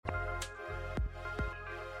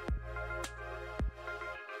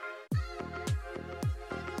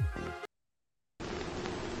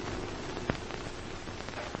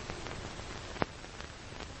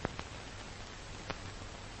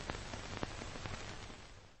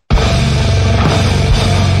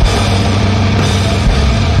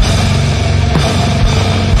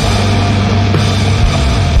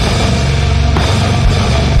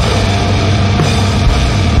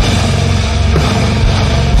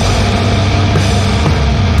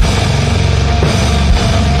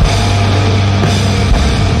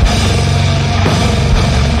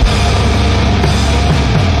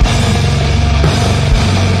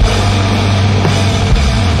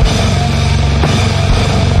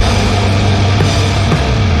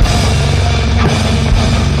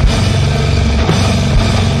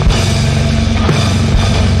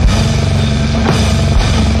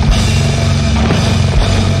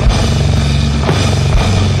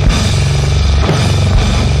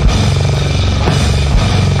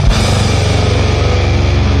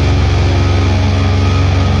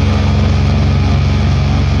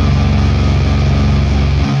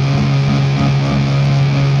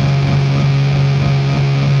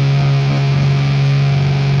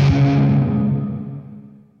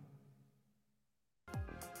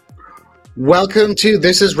Welcome to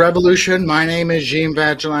This is Revolution. My name is Jean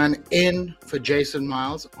Vagelan, in for Jason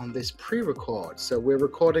Miles on this pre-record. So we're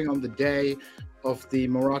recording on the day of the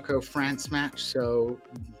Morocco-France match. So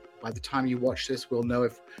by the time you watch this, we'll know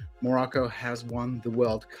if Morocco has won the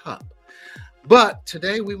World Cup. But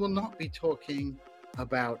today we will not be talking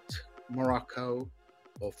about Morocco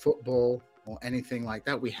or football or anything like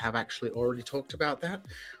that. We have actually already talked about that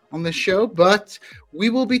on the show, but we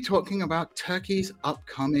will be talking about Turkey's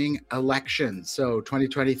upcoming elections. So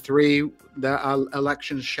 2023, there are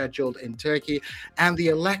elections scheduled in Turkey, and the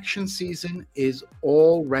election season is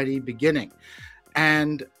already beginning.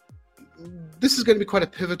 And this is going to be quite a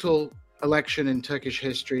pivotal election in Turkish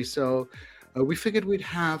history. So we figured we'd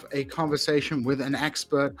have a conversation with an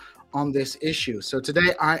expert on this issue. So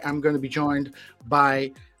today I am going to be joined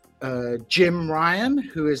by Jim Ryan,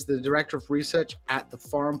 who is the Director of Research at the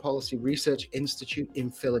Foreign Policy Research Institute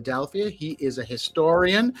in Philadelphia. He is a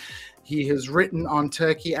historian. He has written on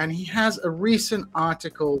Turkey, and he has a recent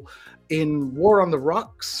article in War on the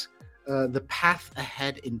Rocks, The Path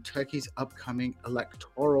Ahead in Turkey's Upcoming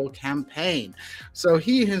Electoral Campaign. So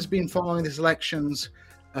he has been following these elections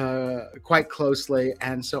quite closely,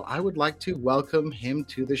 and so I would like to welcome him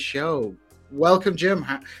to the show. Welcome, Jim.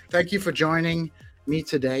 Thank you for joining me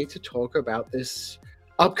today to talk about this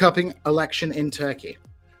upcoming election in Turkey.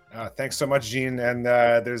 Thanks so much, Gene. And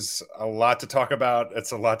there's a lot to talk about.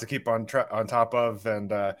 It's a lot to keep on top of.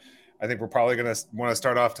 And I think we're probably going to want to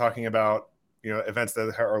start off talking about, events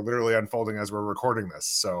that are literally unfolding as we're recording this.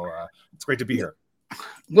 So it's great to be here.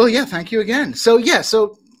 Well, yeah, thank you again. So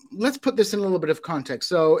let's put this in a little bit of context.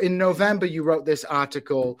 So in November, you wrote this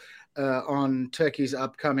article on Turkey's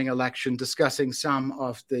upcoming election, discussing some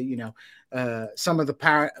of the, some of the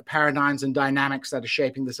paradigms and dynamics that are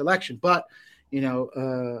shaping this election. But,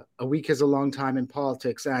 a week is a long time in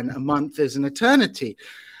politics, and a month is an eternity.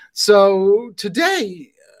 So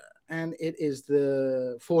today, and it is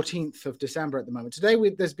the 14th of December at the moment. Today,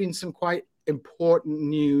 there's been some quite important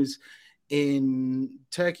news in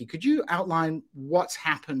Turkey. Could you outline what's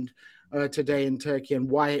happened today in Turkey and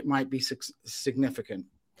why it might be significant?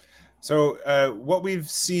 So what we've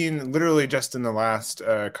seen literally just in the last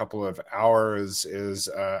couple of hours is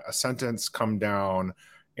a sentence come down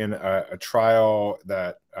in a trial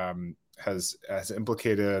that has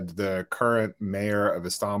implicated the current mayor of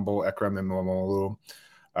Istanbul, Ekrem İmamoğlu,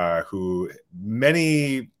 who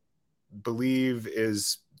many believe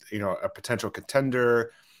is a potential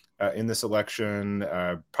contender in this election.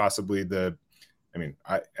 Possibly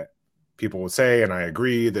people will say, and I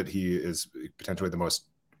agree, that he is potentially the most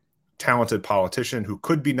talented politician who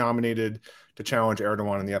could be nominated to challenge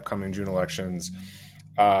Erdogan in the upcoming June elections.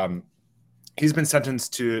 He's been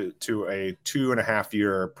sentenced to a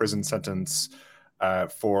 2.5-year prison sentence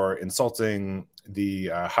for insulting the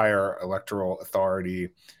higher electoral authority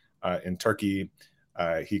in Turkey.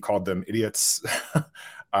 He called them idiots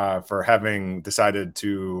for having decided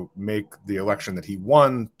to make the election that he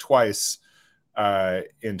won twice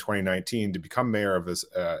in 2019 to become mayor of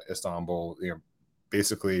Istanbul,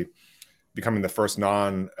 basically becoming the first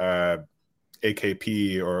non-AKP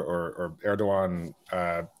or Erdogan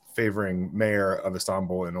favoring mayor of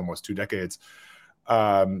Istanbul in almost 2 decades.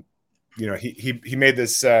 He made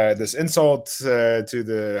this insult to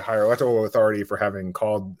the higher electoral authority for having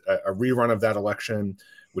called a rerun of that election,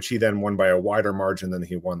 which he then won by a wider margin than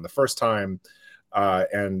he won the first time.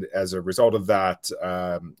 And as a result of that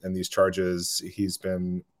and these charges, he's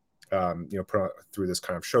been put through this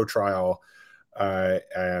kind of show trial.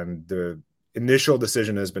 And the initial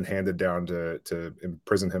decision has been handed down to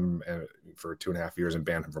imprison him for 2.5 years and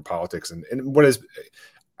ban him from politics. And what is,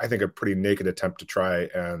 I think, a pretty naked attempt to try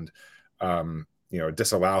and,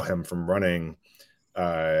 disallow him from running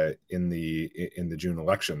in the June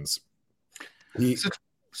elections.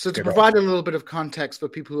 So to provide a little bit of context for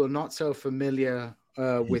people who are not so familiar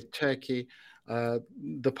with Turkey,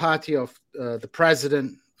 the party of the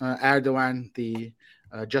president, Erdogan, the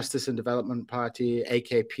Justice and Development Party,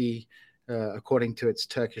 AKP, according to its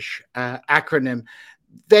Turkish acronym,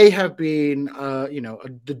 they have been,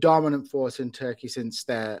 the dominant force in Turkey since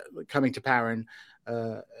their coming to power in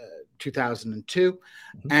 2002,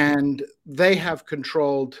 and they have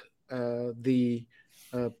controlled the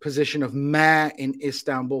position of mayor in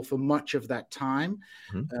Istanbul for much of that time.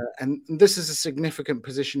 And this is a significant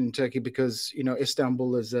position in Turkey because,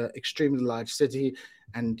 Istanbul is an extremely large city,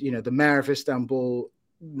 and, the mayor of Istanbul,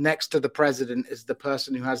 next to the president, is the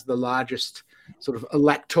person who has the largest sort of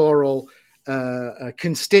electoral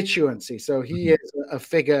constituency. So he is a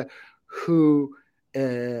figure who,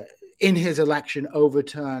 in his election,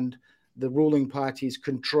 overturned the ruling party's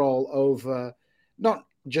control over not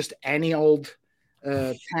just any old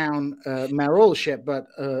town mayoralship, but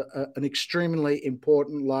an extremely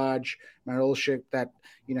important, large mayoralship that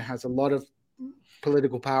has a lot of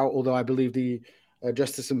political power. Although I believe the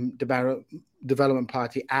Justice and Development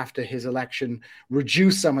Party, after his election,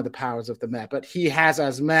 reduced some of the powers of the mayor, but he has,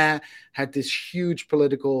 as mayor, had this huge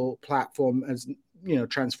political platform, as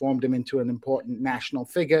transformed him into an important national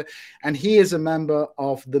figure, and he is a member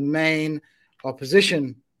of the main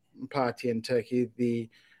opposition party in Turkey, the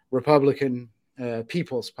Republican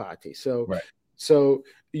People's Party. So, right. So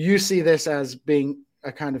you see this as being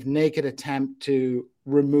a kind of naked attempt to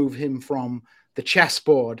remove him from the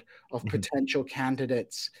chessboard of potential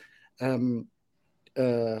candidates who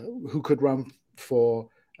could run for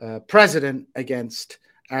president against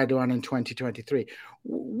Erdogan in 2023.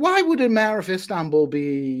 Why would a mayor of Istanbul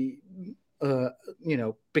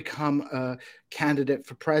become a candidate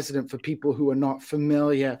for president for people who are not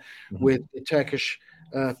familiar with the Turkish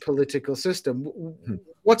political system?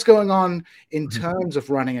 What's going on in terms of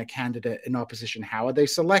running a candidate in opposition? How are they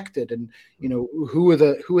selected? And who are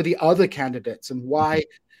the other candidates? And why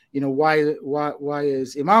is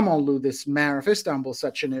İmamoğlu, this mayor of Istanbul,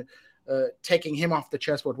 such an taking him off the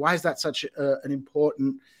chessboard? Why is that such an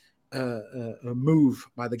important move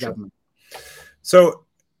by the government? So,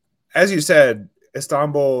 as you said,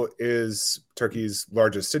 Istanbul is Turkey's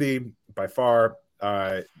largest city by far.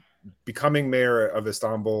 Becoming mayor of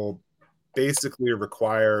Istanbul basically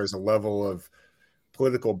requires a level of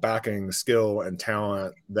political backing, skill, and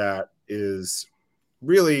talent that is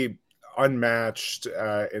really unmatched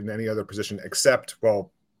in any other position except what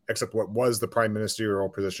was the prime ministerial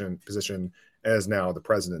position and is now the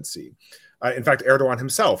presidency. In fact, Erdogan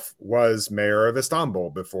himself was mayor of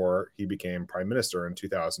Istanbul before he became prime minister in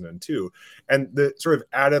 2002. And the sort of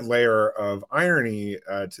added layer of irony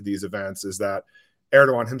to these events is that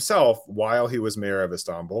Erdogan himself, while he was mayor of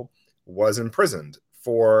Istanbul, was imprisoned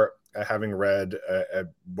for having read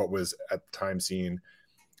what was at the time seen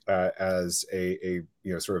as a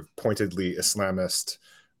sort of pointedly Islamist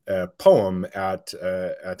poem at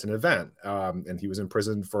an event, and he was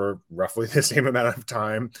imprisoned for roughly the same amount of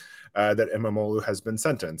time that İmamoğlu has been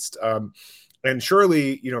sentenced. And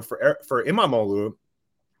surely, for İmamoğlu,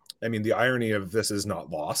 I mean, the irony of this is not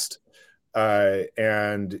lost.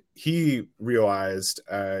 And he realized,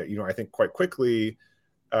 I think quite quickly,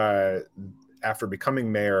 after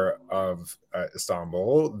becoming mayor of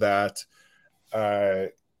Istanbul, that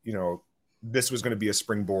this was going to be a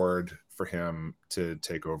springboard for him to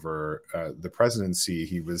take over the presidency.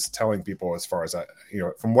 He was telling people, as far as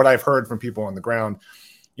from what I've heard from people on the ground,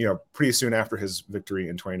 pretty soon after his victory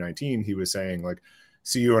in 2019, he was saying, like,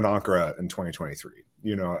 see you in Ankara in 2023.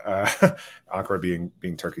 Ankara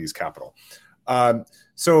being Turkey's capital.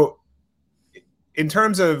 So in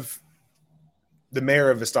terms of the mayor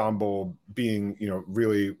of Istanbul being,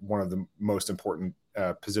 really one of the most important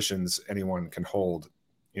positions anyone can hold,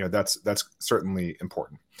 that's certainly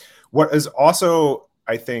important. What is also,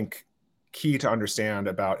 I think, key to understand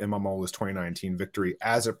about İmamoğlu's 2019 victory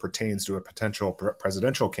as it pertains to a potential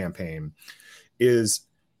presidential campaign is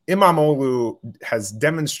İmamoğlu has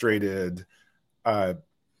demonstrated a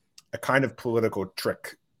kind of political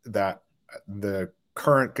trick that the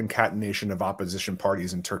current concatenation of opposition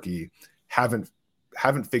parties in Turkey haven't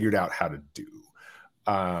figured out how to do,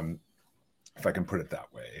 if I can put it that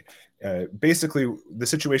way. Basically, the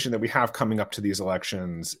situation that we have coming up to these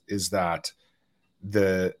elections is that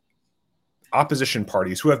the opposition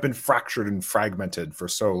parties, who have been fractured and fragmented for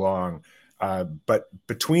so long, but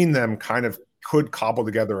between them kind of could cobble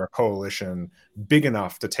together a coalition big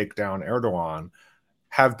enough to take down Erdogan,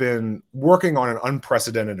 have been working on an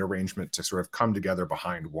unprecedented arrangement to sort of come together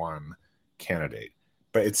behind one candidate.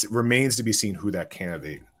 But it remains to be seen who that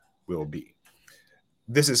candidate will be.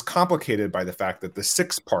 This is complicated by the fact that the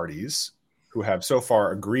 6 parties who have so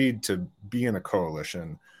far agreed to be in a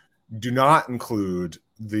coalition do not include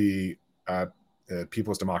the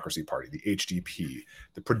People's Democracy Party, the HDP,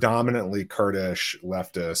 the predominantly Kurdish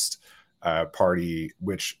leftist party,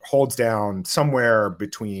 which holds down somewhere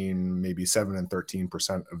between maybe 7 and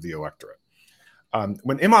 13% of the electorate.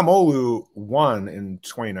 When İmamoğlu won in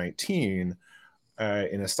 2019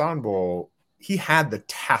 in Istanbul, he had the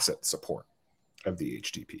tacit support of the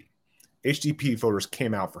HDP. HDP voters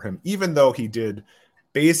came out for him, even though he did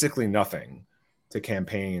basically nothing to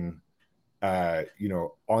campaign,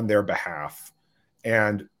 on their behalf.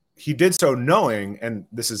 And he did so knowing, and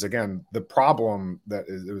this is, again, the problem that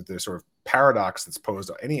is the sort of paradox that's posed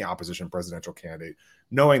to any opposition presidential candidate,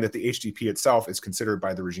 knowing that the HDP itself is considered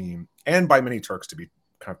by the regime and by many Turks to be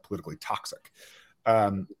kind of politically toxic.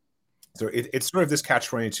 So it's sort of this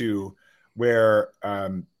catch-22 where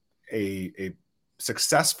a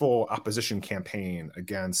successful opposition campaign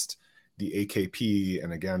against the AKP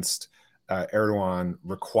and against Erdogan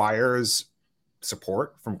requires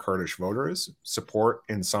support from Kurdish voters, support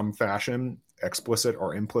in some fashion, explicit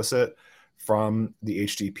or implicit, from the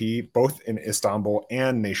HDP, both in Istanbul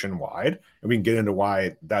and nationwide. And we can get into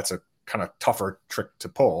why that's a kind of tougher trick to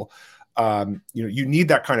pull. You need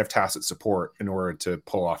that kind of tacit support in order to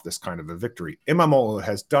pull off this kind of a victory. Imamoglu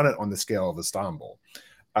has done it on the scale of Istanbul.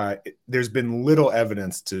 There's been little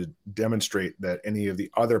evidence to demonstrate that any of the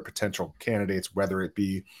other potential candidates, whether it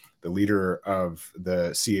be the leader of the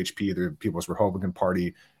CHP, the People's Republican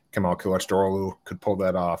Party, Kemal Kılıçdaroğlu, could pull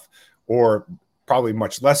that off, or probably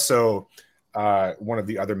much less so one of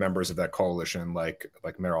the other members of that coalition, like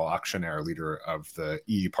Meral Akşener, leader of the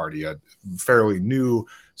İYİ Party, a fairly new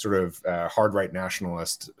sort of hard right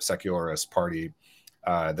nationalist secularist party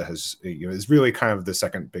that has is really kind of the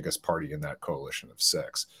second biggest party in that coalition of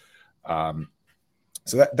six.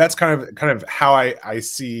 So that's kind of how I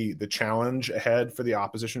see the challenge ahead for the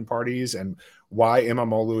opposition parties, and why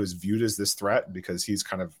Imamoglu is viewed as this threat, because he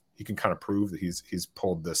can kind of prove that he's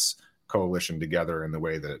pulled this coalition together in the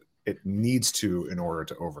way that it needs to in order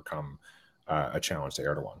to overcome a challenge to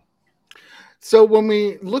Erdogan. So when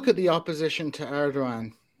we look at the opposition to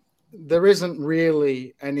Erdogan, there isn't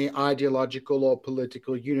really any ideological or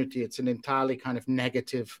political unity. It's an entirely kind of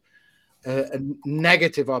negative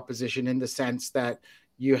opposition, in the sense that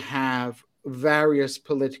you have various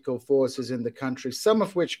political forces in the country, some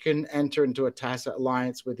of which can enter into a tacit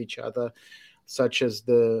alliance with each other, such as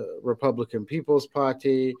the Republican People's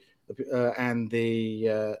Party and the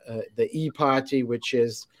İYİ Party, which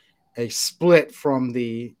is a split from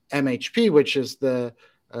the MHP, which is the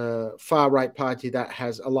far-right party that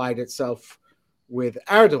has allied itself with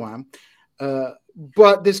Erdogan.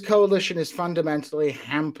 But this coalition is fundamentally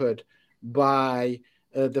hampered by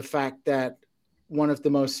the fact that one of the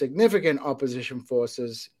most significant opposition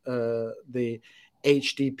forces, the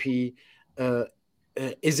HDP,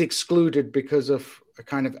 is excluded because of a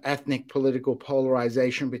kind of ethnic political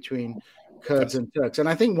polarization between Kurds and Turks. And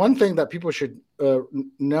I think one thing that people should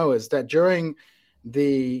know is that during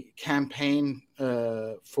the campaign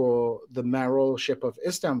for the mayoralship of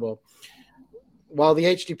Istanbul, while the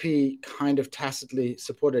HDP kind of tacitly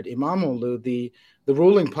supported Imamoglu, the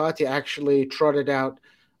ruling party actually trotted out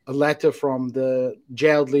a letter from the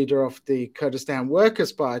jailed leader of the Kurdistan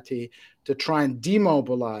Workers' Party to try and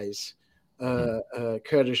demobilize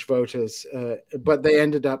Kurdish voters, but they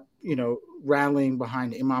ended up, rallying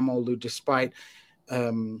behind Imamoglu despite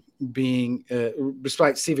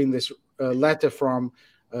receiving this letter from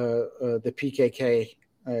the PKK,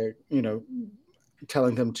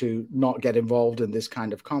 telling them to not get involved in this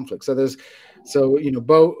kind of conflict. Both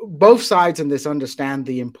sides in this understand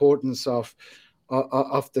the importance of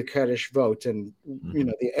the Kurdish vote, and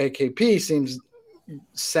the AKP seems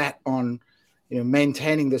set on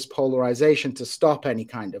maintaining this polarization to stop any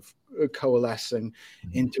kind of coalescing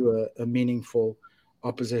into a meaningful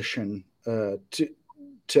opposition to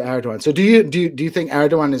Erdogan. So do you think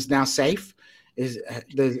Erdogan is now safe? Is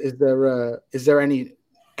there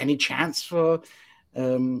any chance for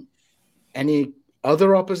any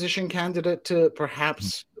other opposition candidate to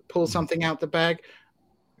perhaps pull something out the bag?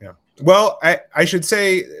 Yeah. Well, I should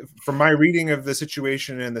say, from my reading of the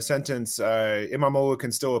situation and the sentence, Imamoglu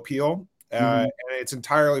can still appeal. And it's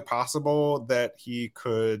entirely possible that he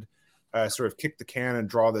could sort of kick the can and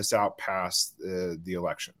draw this out past the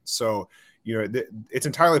election. So, it's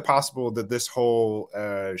entirely possible that this whole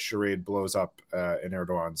charade blows up in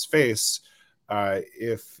Erdogan's face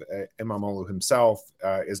if Imamoglu himself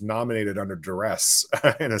is nominated under duress,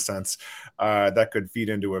 in a sense. That could feed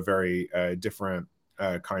into a very different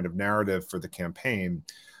kind of narrative for the campaign.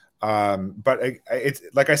 But it's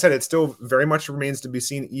like I said, it still very much remains to be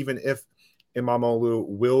seen, even if Imamoglu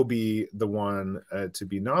will be the one to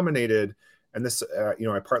be nominated. And this,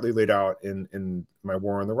 I partly laid out in my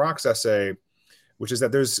War on the Rocks essay, which is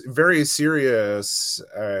that there's very serious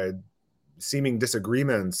seeming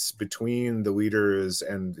disagreements between the leaders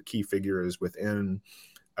and the key figures within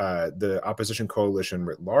the opposition coalition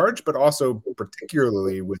writ large, but also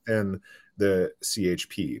particularly within the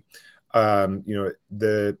CHP.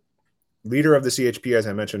 The leader of the CHP, as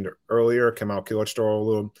I mentioned earlier, Kemal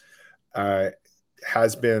Kılıçdaroğlu,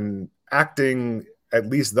 has been acting, at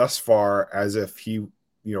least thus far, as if he,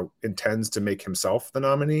 intends to make himself the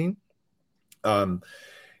nominee.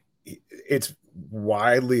 It's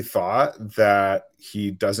widely thought that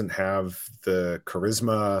he doesn't have the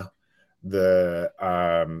charisma, the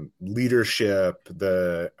leadership,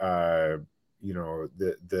 the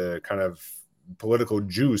kind of political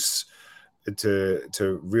juice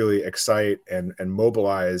to really excite and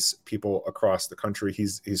mobilize people across the country.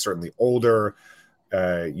 He's certainly older,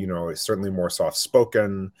 certainly more soft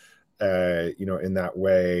spoken, in that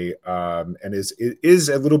way, and is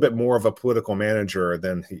a little bit more of a political manager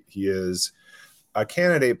than he is a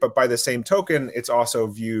candidate. But by the same token, it's also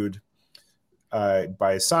viewed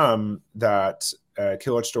by some that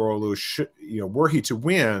Kılıçdaroğlu should, were he to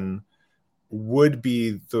win, would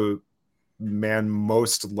be the man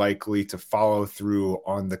most likely to follow through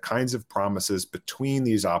on the kinds of promises between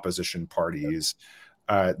these opposition parties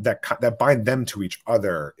that bind them to each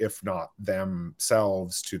other, if not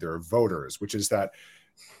themselves to their voters, which is that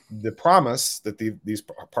the promise that these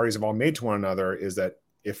parties have all made to one another is that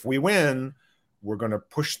if we win, we're going to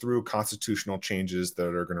push through constitutional changes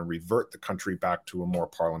that are going to revert the country back to a more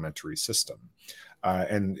parliamentary system.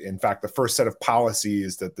 And in fact, the first set of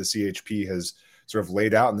policies that the CHP has sort of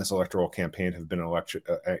laid out in this electoral campaign have been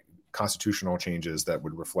constitutional changes that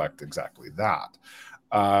would reflect exactly that.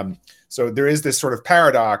 So there is this sort of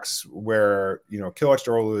paradox where,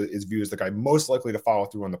 Kılıçdaroğlu is viewed as the guy most likely to follow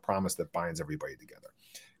through on the promise that binds everybody together.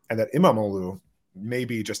 And that İmamoğlu may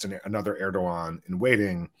be just another Erdogan in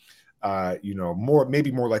waiting,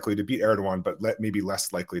 maybe more likely to beat Erdogan, but maybe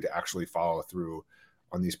less likely to actually follow through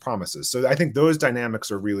on these promises. So I think those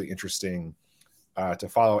dynamics are really interesting to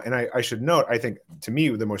follow. And I should note, I think, to me,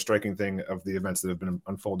 the most striking thing of the events that have been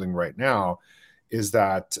unfolding right now is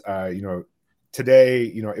that, today,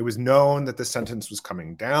 it was known that the sentence was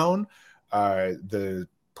coming down. The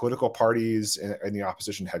political parties in the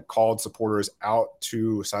opposition had called supporters out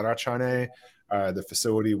to Saraçhane, the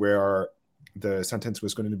facility where the sentence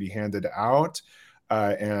was going to be handed out.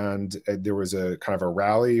 And there was a kind of a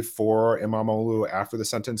rally for İmamoğlu after the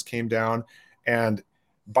sentence came down. And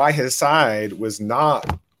by his side was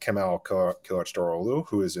not Kemal Kılıçdaroğlu,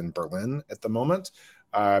 who is in Berlin at the moment,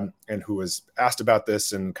 and who was asked about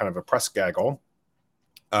this in kind of a press gaggle,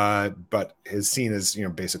 but is seen as,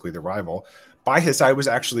 basically the rival. By his side was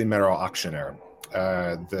actually Meral Akşener,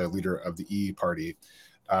 the leader of the İYİ party,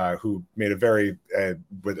 who made a very,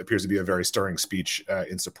 what appears to be a very stirring speech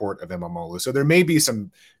in support of İmamoğlu. So there may be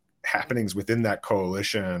some happenings within that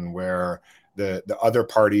coalition where the other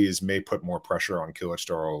parties may put more pressure on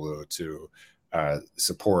Kılıçdaroğlu to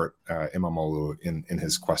support İmamoğlu in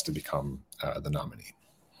his quest to become the nominee.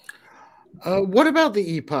 What about the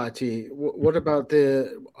İYİ Party? What about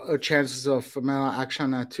the chances of Meral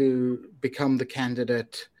Akşener to become the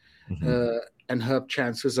candidate, and her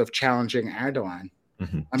chances of challenging Erdogan?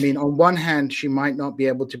 I mean, on one hand, she might not be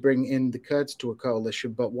able to bring in the Kurds to a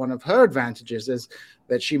coalition, but one of her advantages is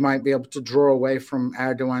that she might be able to draw away from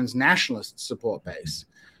Erdogan's nationalist support base.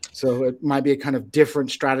 So it might be a kind of different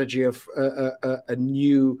strategy of a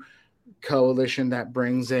new coalition that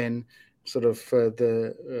brings in sort of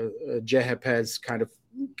the CHP's kind of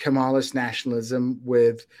Kemalist nationalism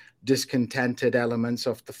with discontented elements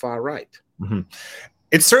of the far right.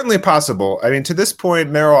 It's certainly possible. I mean, to this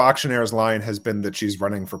point, Meral Akşener's line has been that she's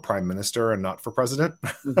running for prime minister and not for president.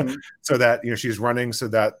 So that, she's running so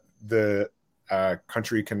that the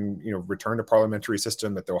country can, return to parliamentary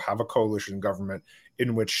system, that they'll have a coalition government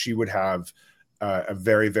in which she would have a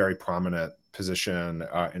very, very prominent position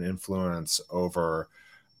and influence over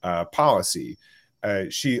policy.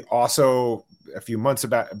 She also, a few months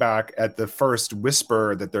back, at the first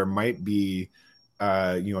whisper that there might be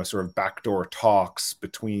sort of backdoor talks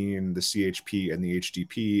between the CHP and the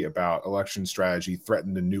HDP about election strategy,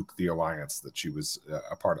 threatened to nuke the alliance that she was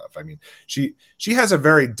a part of. I mean, she has a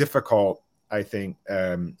very difficult, I think,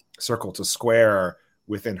 circle to square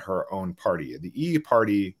within her own party. The İYİ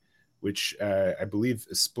party, which I believe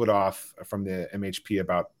is split off from the MHP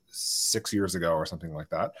about 6 years ago or something like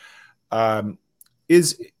that,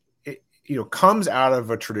 comes out of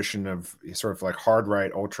a tradition of sort of like hard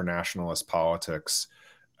right ultra nationalist politics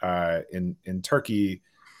in Turkey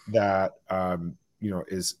that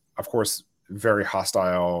is of course very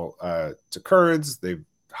hostile to Kurds. They're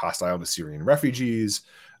hostile to Syrian refugees,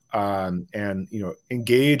 and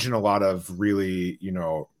engage in a lot of really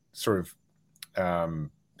sort of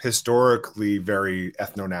historically very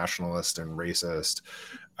ethno-nationalist and racist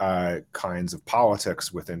kinds of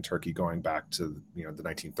politics within Turkey going back to the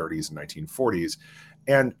 1930s and 1940s.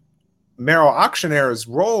 And Meral Akşener's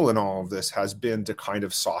role in all of this has been to kind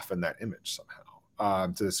of soften that image somehow,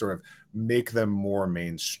 to sort of make them more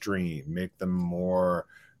mainstream, make them more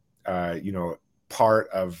part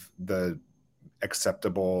of the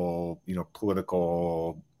acceptable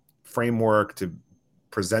political framework, to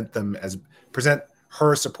present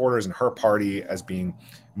her supporters and her party as being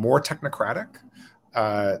more technocratic,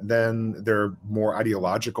 than their more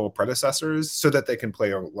ideological predecessors, so that they can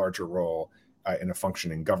play a larger role in a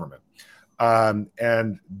functioning government.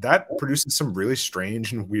 And that produces some really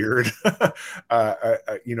strange and weird,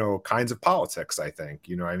 kinds of politics, I think.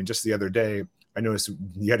 I mean, just the other day, I noticed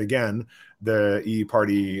yet again the E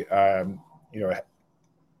Party,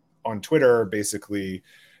 on Twitter, basically,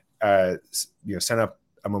 sent up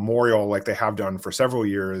a memorial, like they have done for several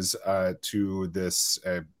years, to this,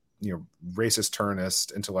 racist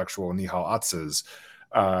turnist intellectual Nihal Atsas,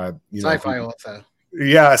 sci-fi author.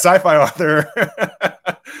 Yeah, sci-fi author.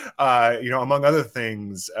 Among other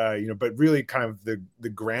things, but really kind of the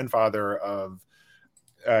grandfather of,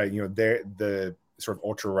 the sort of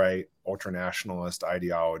ultra-right, ultra-nationalist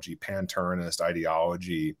ideology, pan-Turinist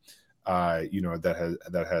ideology,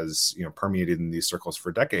 that has permeated in these circles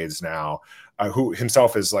for decades now. Who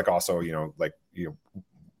himself is also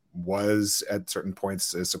was at certain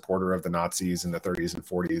points a supporter of the Nazis in the 30s and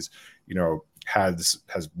 40s.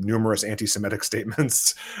 Has numerous anti-Semitic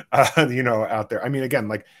statements, out there. I mean,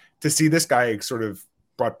 again, to see this guy sort of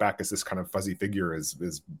brought back as this kind of fuzzy figure as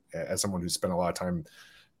someone who's spent a lot of time,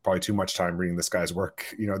 probably too much time, reading this guy's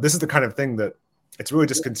work. This is the kind of thing that it's really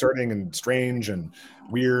disconcerting and strange and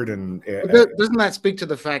weird. And doesn't that speak to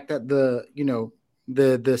the fact that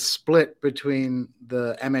the split between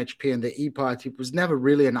the MHP and the E Party was never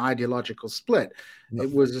really an ideological split? No.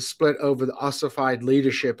 It was a split over the ossified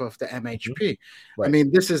leadership of the MHP. Mm-hmm. Right. I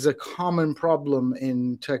mean, this is a common problem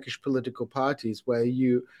in Turkish political parties, where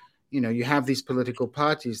you have these political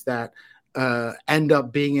parties that end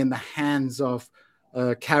up being in the hands of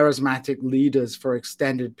charismatic leaders for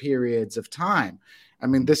extended periods of time. I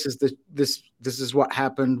mean, this is what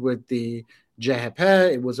happened with the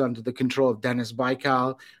CHP. It was under the control of Denis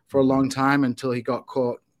Baykal for a long time, until he got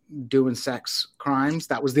caught doing sex crimes.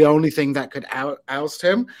 That was the only thing that could oust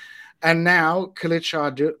him. And now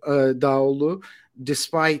Kılıçdaroğlu,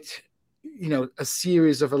 despite a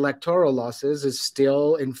series of electoral losses, is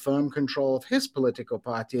still in firm control of his political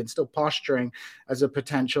party and still posturing as a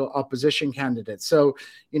potential opposition candidate. So,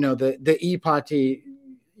 the E Party,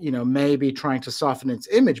 may be trying to soften its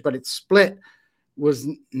image, but its split was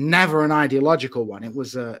never an ideological one. It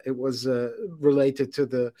was related to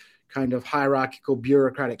the kind of hierarchical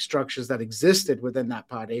bureaucratic structures that existed within that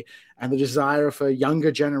party, and the desire for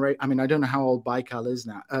younger generation. I mean, I don't know how old Baykal is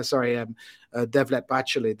now. Devlet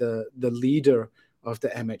Bahçeli, the leader of the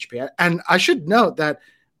MHP. And I should note that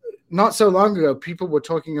not so long ago, people were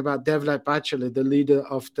talking about Devlet Bahçeli, the leader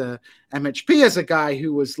of the MHP, as a guy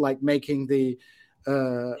who was making the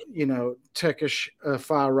Turkish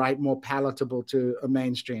far right more palatable to a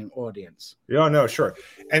mainstream audience. Yeah, no, sure.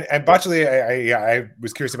 And Bahçeli, I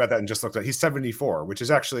was curious about that and just looked at. He's 74, which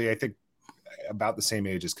is actually, I think, about the same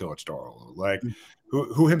age as Kılıçdaroğlu.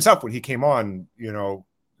 Who himself, when he came on, it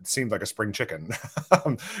seemed like a spring chicken,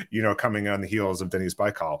 coming on the heels of Denis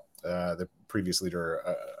Baykal, the previous leader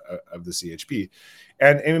of the CHP.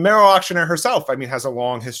 And Meral Akşener herself, I mean, has a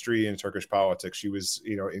long history in Turkish politics. She was,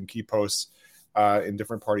 in key posts in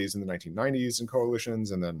different parties in the 1990s and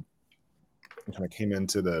coalitions, and then kind of came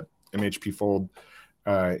into the MHP fold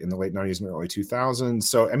in the late 90s and early 2000s.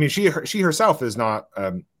 So, I mean, she herself is not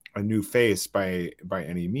a new face by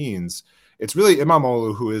any means. It's really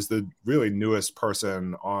İmamoğlu who is the really newest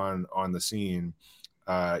person on the scene,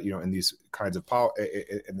 in these kinds of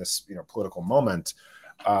in this political moment,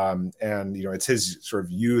 and it's his sort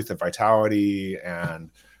of youth and vitality, and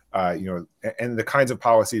and the kinds of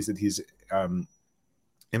policies that he's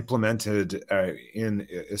implemented in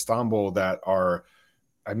Istanbul that are,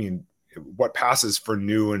 I mean, what passes for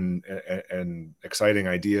new and exciting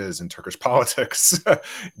ideas in Turkish politics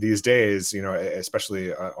these days,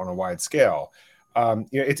 especially on a wide scale. And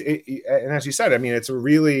as you said, I mean, it's a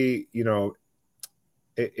really,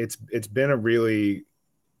 it's been a really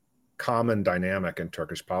common dynamic in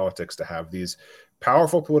Turkish politics to have these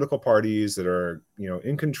powerful political parties that are,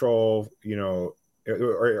 in control,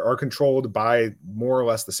 are controlled by more or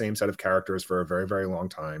less the same set of characters for a very, very long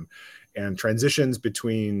time. And transitions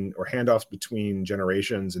between, or handoffs between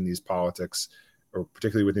generations in these politics, or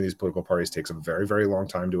particularly within these political parties, takes a very, very long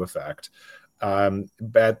time to effect.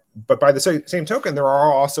 But by the same token, there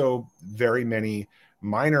are also very many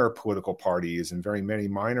minor political parties and very many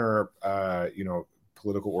minor,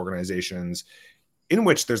 political organizations in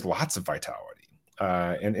which there's lots of vitality,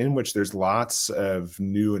 and in which there's lots of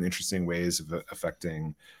new and interesting ways of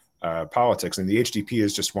affecting politics. And the HDP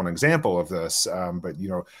is just one example of this. But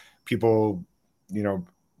people,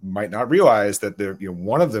 might not realize that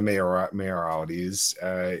one of the mayoralities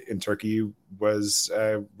in Turkey was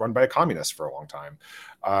run by a communist for a long time,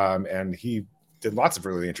 and he did lots of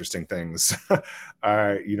really interesting things,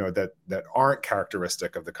 that aren't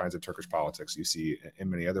characteristic of the kinds of Turkish politics you see in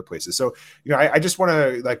many other places. So, I just want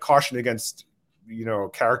to like caution against,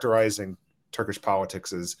 characterizing Turkish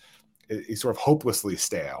politics as sort of hopelessly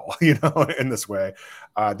stale, in this way.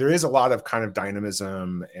 There is a lot of kind of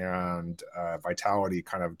dynamism and vitality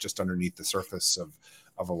kind of just underneath the surface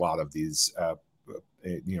of a lot of these,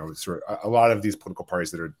 sort of a lot of these political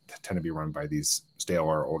parties that tend to be run by these stale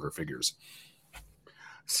or older figures.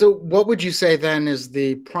 So what would you say then is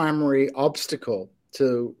the primary obstacle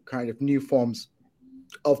to kind of new forms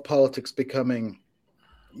of politics becoming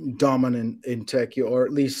dominant in Turkey, or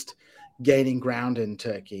at least gaining ground in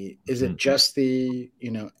Turkey? Is it just the,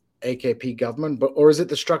 AKP government, or is it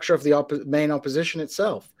the structure of the main opposition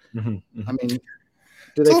itself? I mean,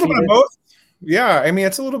 do they feed both? Yeah, I mean,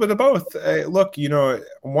 it's a little bit of both. Look,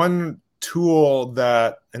 one tool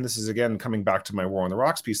that, and this is again coming back to my War on the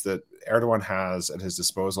Rocks piece, that Erdogan has at his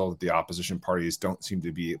disposal that the opposition parties don't seem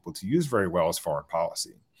to be able to use very well is foreign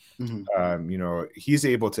policy. Erdogan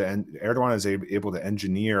is able to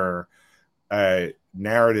engineer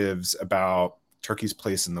narratives about Turkey's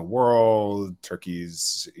place in the world,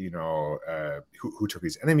 Turkey's, who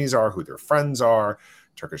Turkey's enemies are, who their friends are,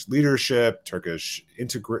 Turkish leadership, Turkish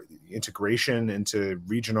integration into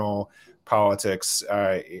regional politics,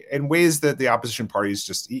 in ways that the opposition parties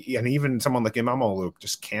just, and even someone like İmamoğlu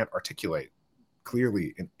just can't articulate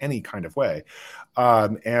clearly in any kind of way.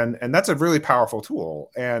 And that's a really powerful tool.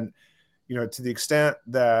 And, to the extent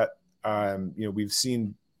that, we've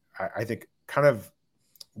seen, I think, kind of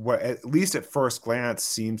what, at least at first glance,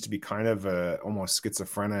 seems to be kind of a almost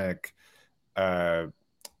schizophrenic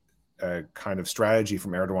kind of strategy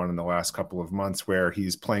from Erdogan in the last couple of months, where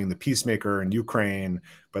he's playing the peacemaker in Ukraine,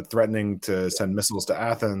 but threatening to send missiles to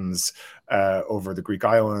Athens over the Greek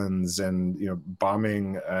islands, and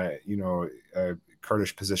bombing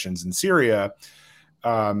Kurdish positions in Syria.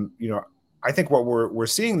 I think what we're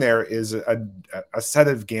seeing there is a set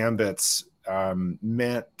of gambits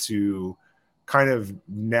meant to kind of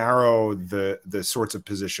narrow the sorts of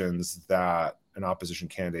positions that an opposition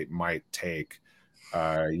candidate might take,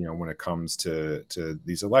 when it comes to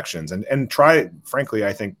these elections, and try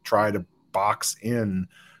to box in,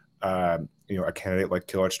 a candidate like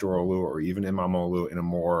Kılıçdaroğlu or even İmamoğlu in a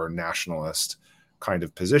more nationalist kind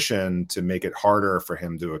of position, to make it harder for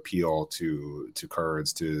him to appeal to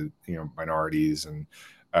Kurds, to minorities, and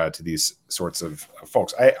to these sorts of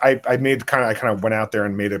folks. I kind of went out there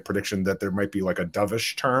and made a prediction that there might be like a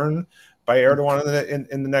dovish turn by Erdogan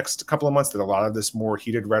in the next couple of months, that a lot of this more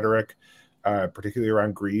heated rhetoric, particularly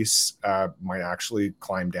around Greece, might actually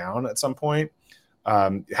climb down at some point.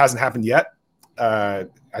 It hasn't happened yet. I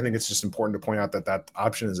think it's just important to point out that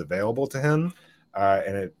option is available to him,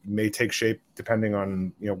 and it may take shape depending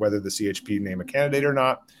on whether the CHP name a candidate or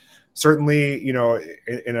not. Certainly, in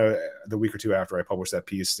the week or two after I published that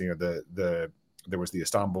piece, there was the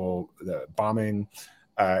Istanbul bombing,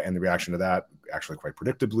 and the reaction to that, actually quite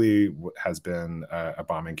predictably, has been a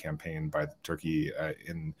bombing campaign by Turkey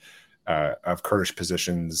of Kurdish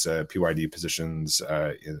positions, PYD positions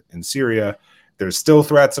in Syria. There's still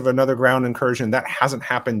threats of another ground incursion. That hasn't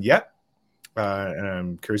happened yet, and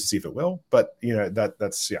I'm curious to see if it will. But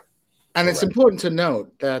that's. And it's important to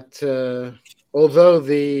note that although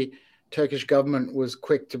the Turkish government was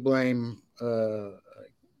quick to blame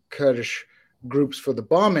Kurdish groups for the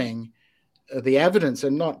bombing, the evidence,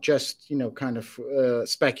 and not just kind of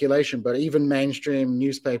speculation, but even mainstream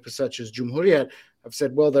newspapers such as Cumhuriyet have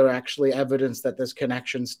said, well, there are actually evidence that there's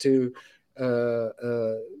connections to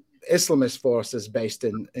Islamist forces based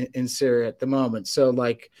in Syria at the moment. So,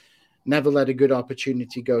 never let a good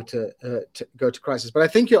opportunity go to crisis. But I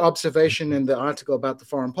think your observation in the article about the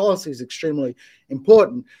foreign policy is extremely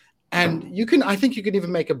important, and I think you can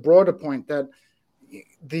even make a broader point that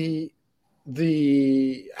the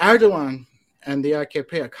Erdogan and the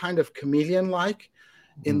AKP are kind of chameleon-like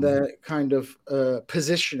in their kind of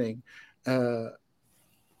positioning.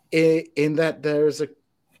 In that there is a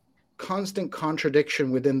constant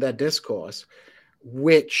contradiction within their discourse,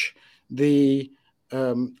 which the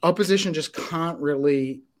opposition just can't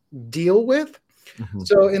really deal with.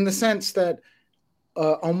 So in the sense that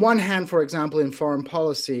on one hand, for example, in foreign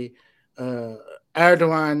policy,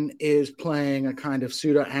 Erdogan is playing a kind of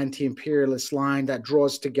pseudo anti-imperialist line that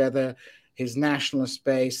draws together his nationalist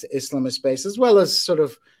base, Islamist base, as well as sort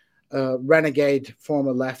of renegade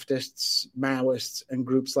former leftists, Maoists, and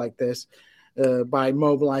groups like this, by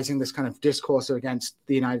mobilizing this kind of discourse against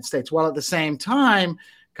the United States, while at the same time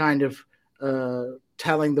kind of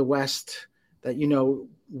telling the West that,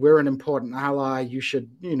 we're an important ally, you should,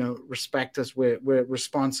 respect us, we're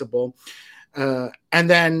responsible. And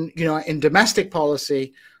then, in domestic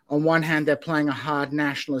policy, on one hand, they're playing a hard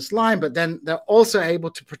nationalist line, but then they're also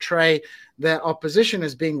able to portray their opposition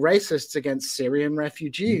as being racists against Syrian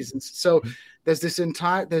refugees. And so there's this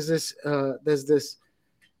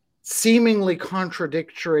seemingly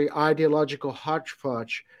contradictory ideological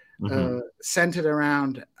hodgepodge centered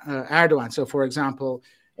around Erdogan. So, for example,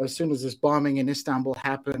 as soon as this bombing in Istanbul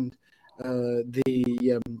happened,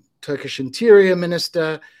 the Turkish interior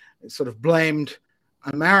minister sort of blamed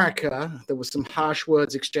America. There was some harsh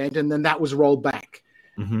words exchanged, and then that was rolled back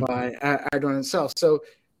by Erdogan himself. So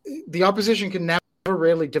the opposition can never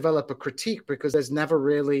really develop a critique because there's never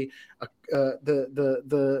really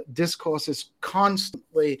the discourse is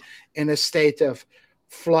constantly in a state of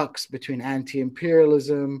flux between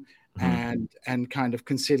anti-imperialism and kind of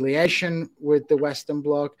conciliation with the Western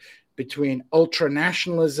Bloc, between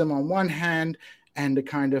ultra-nationalism on one hand and the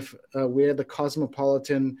kind of we're the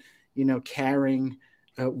cosmopolitan, caring,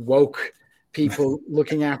 woke people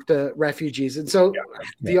looking after refugees. And so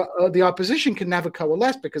the opposition can never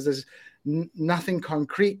coalesce because there's nothing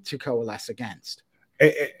concrete to coalesce against.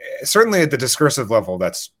 Certainly at the discursive level,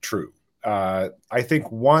 that's true. I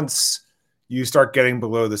think once you start getting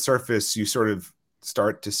below the surface, you sort of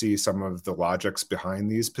start to see some of the logics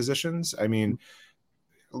behind these positions. I mean,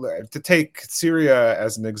 to take Syria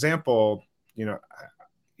as an example,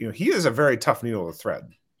 he is a very tough needle to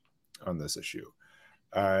thread on this issue.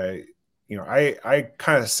 I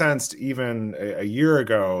kind of sensed even a year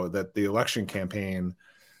ago that the election campaign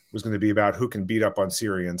was going to be about who can beat up on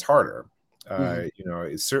Syrians harder.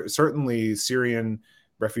 Certainly Syrian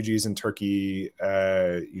refugees in Turkey,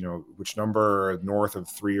 which number north of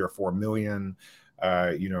 3 or 4 million,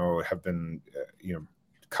 have been,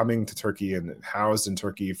 coming to Turkey and housed in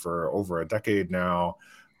Turkey for over a decade now,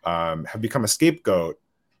 have become a scapegoat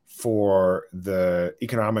for the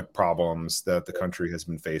economic problems that the country has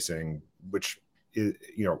been facing, which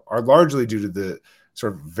are largely due to the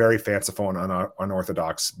sort of very fanciful and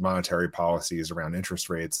unorthodox monetary policies around interest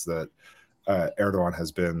rates that Erdogan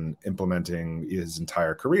has been implementing his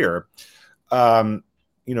entire career. On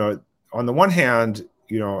the one hand,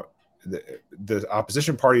 the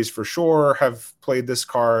opposition parties for sure have played this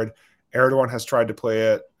card. Erdogan has tried to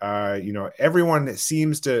play it. Everyone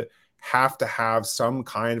seems to have some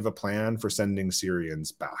kind of a plan for sending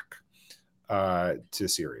Syrians back to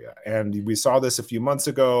Syria. And we saw this a few months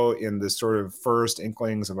ago in the sort of first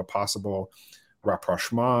inklings of a possible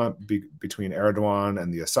rapprochement between Erdogan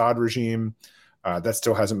and the Assad regime. That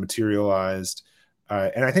still hasn't materialized.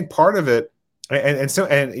 And I think part of it,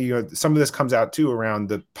 some of this comes out too around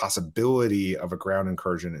the possibility of a ground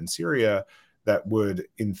incursion in Syria that would,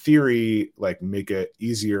 in theory, make it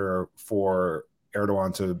easier for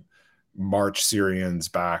Erdogan to march Syrians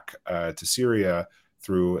back to Syria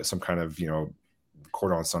through some kind of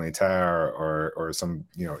cordon sanitaire or some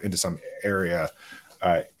into some area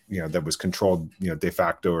that was controlled de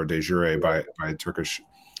facto or de jure by Turkish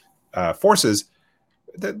forces.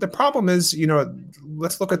 The problem is,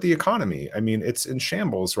 let's look at the economy. I mean, it's in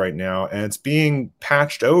shambles right now, and it's being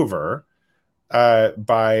patched over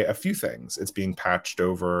by a few things. It's being patched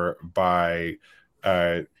over by,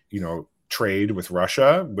 trade with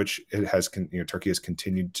Russia, which Turkey has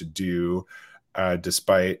continued to do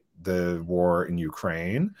despite the war in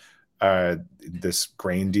Ukraine. This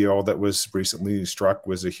grain deal that was recently struck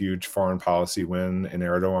was a huge foreign policy win in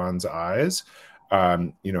Erdogan's eyes.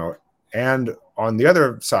 And on the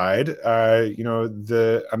other side,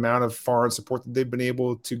 the amount of foreign support that they've been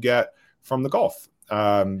able to get from the Gulf.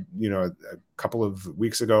 A couple of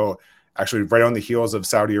weeks ago, actually right on the heels of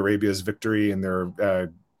Saudi Arabia's victory in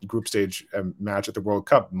their group stage match at the World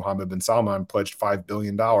Cup, Mohammed bin Salman pledged $5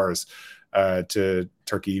 billion to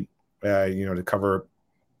Turkey, to cover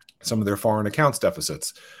some of their foreign accounts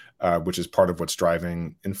deficits, which is part of what's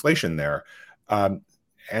driving inflation there.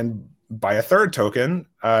 And by a third token,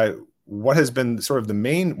 what has been sort of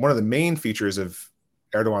one of the main features of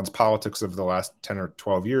Erdogan's politics of the last 10 or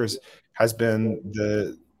 12 years has been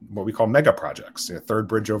what we call mega projects, a third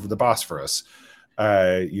bridge over the Bosphorus,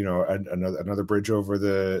 another bridge over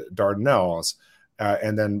the Dardanelles,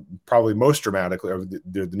 and then probably most dramatically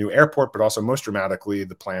the new airport, but also most dramatically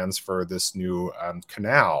the plans for this new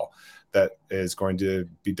canal that is going to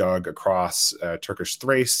be dug across Turkish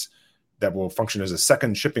Thrace that will function as a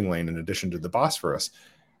second shipping lane in addition to the Bosphorus.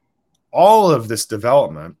 All of this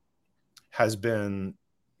development has been,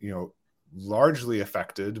 largely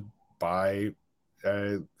affected by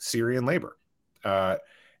Syrian labor.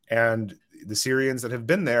 And the Syrians that have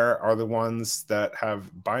been there are the ones that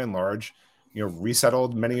have, by and large,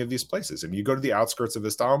 resettled many of these places. And you go to the outskirts of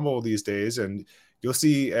Istanbul these days, and you'll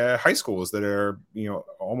see high schools that are,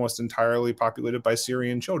 almost entirely populated by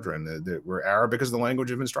Syrian children where Arabic is the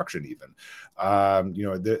language of instruction. Even,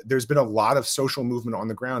 there's been a lot of social movement on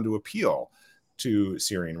the ground to appeal to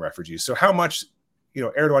Syrian refugees. So how much,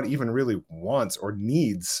 Erdogan even really wants or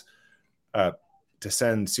needs to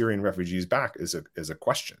send Syrian refugees back is a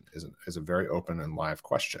question, is a very open and live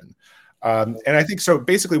question. And I think so.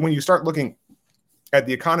 Basically, when you start looking at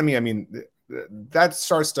the economy, I mean, that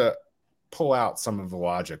starts to pull out some of the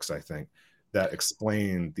logics, I think, that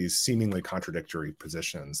explain these seemingly contradictory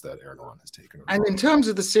positions that Erdogan has taken. And in terms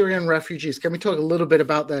of the Syrian refugees, can we talk a little bit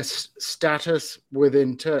about their status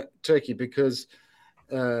within Turkey? Because,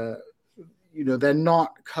 they're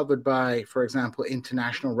not covered by, for example,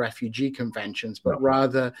 international refugee conventions, but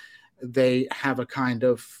rather they have a kind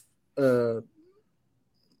of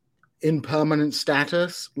impermanent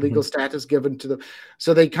status, legal status given to them.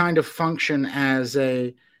 So they kind of function as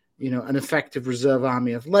an effective reserve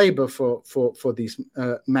army of labor for these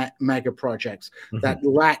mega projects that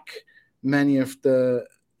lack many of the,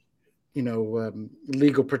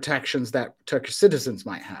 legal protections that Turkish citizens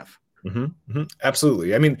might have.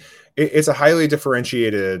 Absolutely. I mean, it's a highly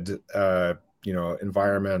differentiated,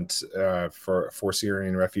 environment for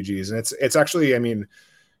Syrian refugees, and it's actually, I mean,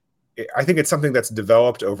 I think it's something that's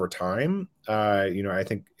developed over time. I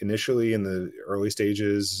think initially in the early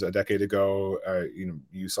stages a decade ago,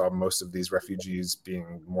 you saw most of these refugees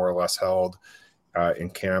being more or less held in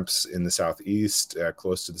camps in the southeast,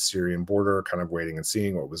 close to the Syrian border, kind of waiting and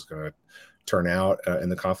seeing what was going to turn out in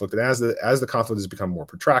the conflict. And as the conflict has become more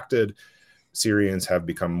protracted, Syrians have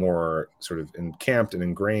become more sort of encamped and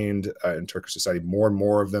ingrained in Turkish society. More and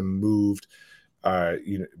more of them moved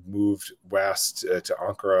west to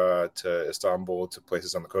Ankara, to Istanbul, to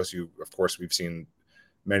places on the coast. Of course, we've seen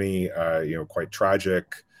many, quite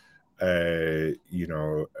tragic, videos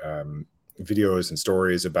and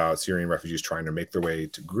stories about Syrian refugees trying to make their way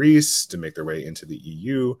to Greece, to make their way into the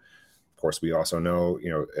EU. Of course, we also know,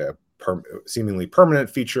 a seemingly permanent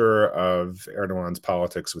feature of Erdogan's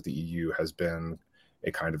politics with the EU has been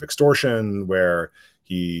a kind of extortion, where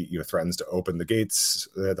he threatens to open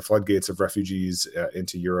the floodgates of refugees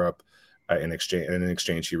into Europe. In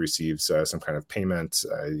exchange, he receives some kind of payment.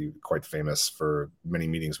 Quite famous for many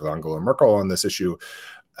meetings with Angela Merkel on this issue,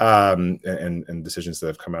 and decisions that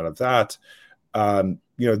have come out of that.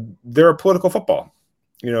 They're a political football.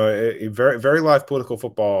 A very, very live political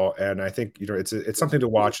football, and I think it's something to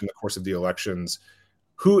watch in the course of the elections.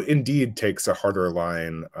 Who indeed takes a harder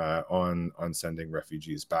line on sending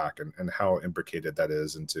refugees back, and how imbricated that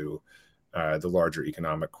is into the larger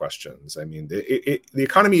economic questions. I mean, the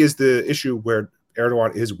economy is the issue where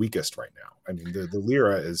Erdogan is weakest right now. I mean, the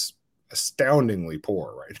lira is astoundingly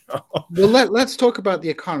poor right now. Well, let's talk about the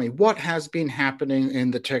economy. What has been happening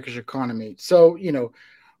in the Turkish economy? So,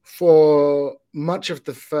 for much of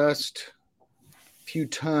the first few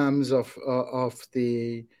terms of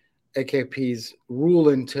the AKP's rule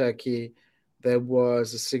in Turkey, there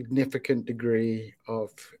was a significant degree of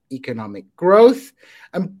economic growth.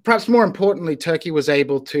 And perhaps more importantly, Turkey was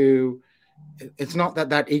able to, it's not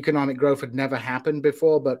that economic growth had never happened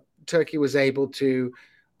before, but Turkey was able to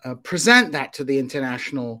present that to the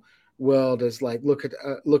international world as like, look at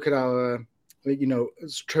our,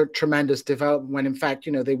 tremendous development, when in fact,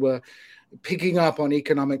 they were picking up on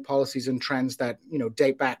economic policies and trends that,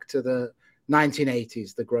 date back to the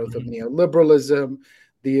 1980s, the growth of neoliberalism,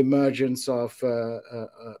 the emergence of a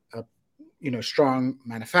strong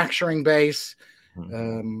manufacturing base,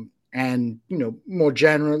 and more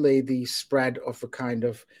generally the spread of a kind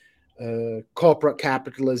of corporate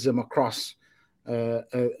capitalism across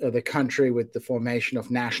the country, with the formation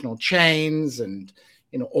of national chains and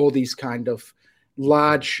all these kind of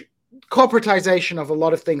large corporatization of a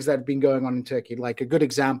lot of things that have been going on in Turkey. Like a good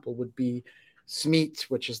example would be Smit,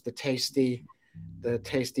 which is the tasty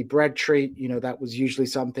bread treat. That was usually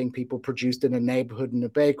something people produced in a neighborhood in a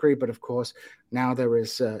bakery, but of course now there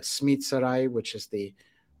is Smit Saray, which is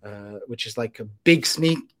like a big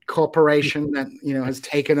Smit corporation that has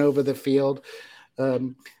taken over the field.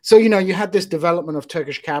 So you had this development of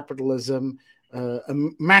Turkish capitalism, a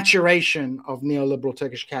maturation of neoliberal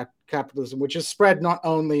Turkish capitalism, which is spread not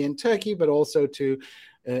only in Turkey but also to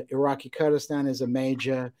Iraqi Kurdistan is a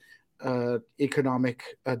major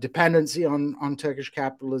economic dependency on Turkish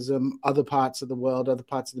capitalism. Other parts of the world, other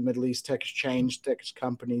parts of the Middle East, Turkish change, Turkish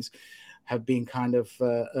companies have been kind of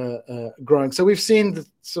growing. So we've seen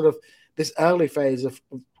this early phase of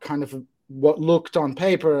kind of what looked on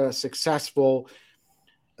paper a successful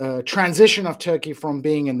transition of Turkey from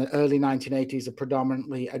being in the early 1980s a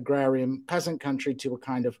predominantly agrarian peasant country to a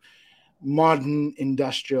kind of modern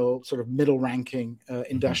industrial, sort of middle-ranking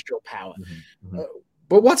industrial power. Mm-hmm.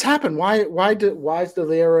 But what's happened? Why is the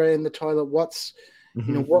lira in the toilet? What's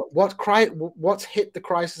what's hit the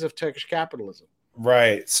crisis of Turkish capitalism?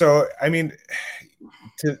 Right. So, I mean,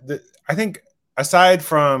 I think aside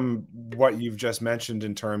from what you've just mentioned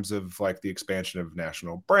in terms of like the expansion of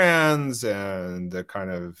national brands and the kind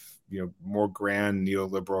of, more grand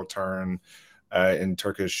neoliberal turn in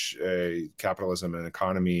Turkish capitalism and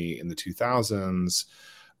economy in the 2000s,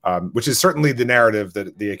 which is certainly the narrative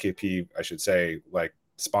that the AKP, I should say, like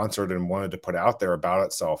sponsored and wanted to put out there about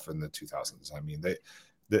itself in the 2000s. I mean,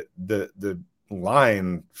 the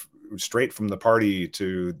line straight from the party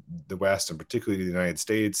to the West, and particularly the United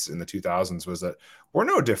States in the 2000s, was that we're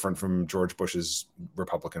no different from George Bush's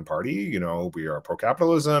Republican Party. We are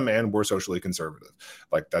pro-capitalism and we're socially conservative.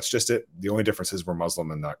 Like, that's just it. The only difference is we're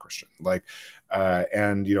Muslim and not Christian. Like,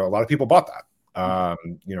 and a lot of people bought that. A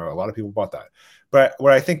lot of people bought that. But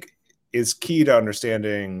what I think is key to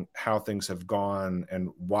understanding how things have gone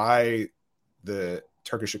and why the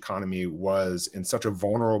Turkish economy was in such a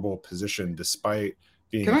vulnerable position despite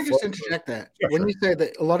being... Can I just interject that? Yeah, when you say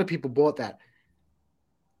that a lot of people bought that,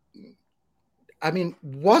 I mean,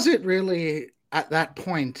 was it really at that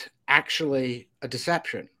point actually a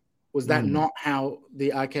deception? Was that not how the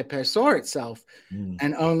AKP saw itself,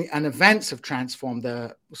 and events have transformed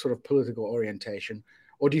their sort of political orientation?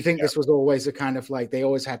 Or do you think this was always a kind of like, they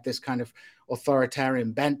always had this kind of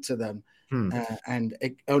authoritarian bent to them, and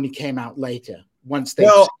it only came out later once they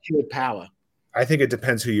secured power? I think it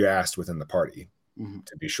depends who you asked within the party,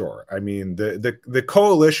 to be sure. I mean, the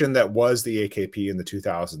coalition that was the AKP in the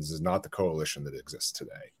 2000s is not the coalition that exists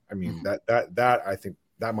today. I mean, that I think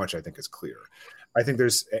that much I think is clear. I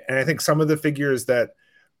think some of the figures that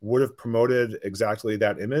would have promoted exactly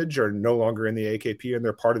that image are no longer in the AKP, and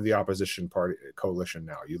they're part of the opposition party coalition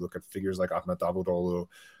now. You look at figures like Ahmet Davutoğlu,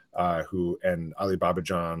 and Ali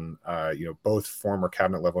Babacan, both former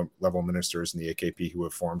cabinet level ministers in the AKP who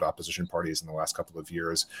have formed opposition parties in the last couple of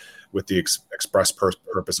years with the express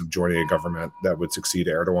purpose of joining a government that would succeed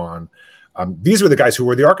Erdogan. These were the guys who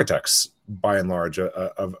were the architects, by and large,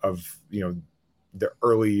 of the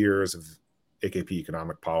early years of AKP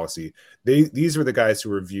economic policy. These were the guys who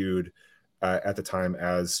were viewed at the time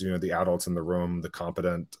as the adults in the room, the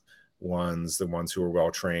competent ones, the ones who are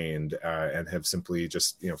well trained, and have simply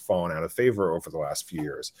just fallen out of favor over the last few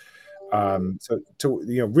years.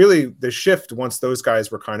 Really the shift once those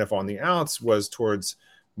guys were kind of on the outs was towards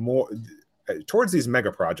these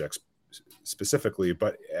mega projects specifically,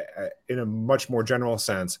 but in a much more general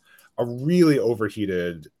sense, a really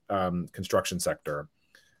overheated construction sector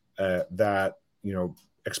that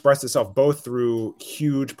expressed itself both through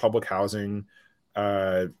huge public housing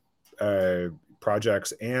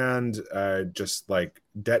projects and just like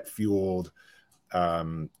debt fueled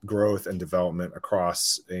growth and development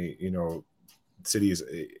across cities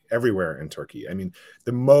everywhere in Turkey. I mean,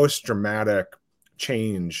 the most dramatic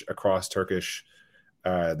change across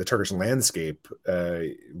the Turkish landscape,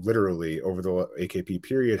 literally over the AKP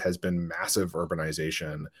period, has been massive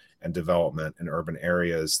urbanization and development in urban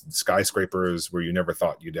areas, skyscrapers where you never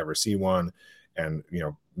thought you'd ever see one, and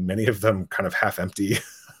many of them kind of half empty.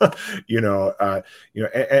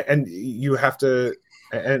 And you have to,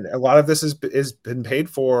 and a lot of this is been paid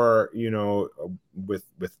for,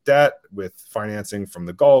 with debt, with financing from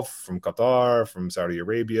the Gulf, from Qatar, from Saudi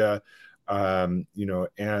Arabia,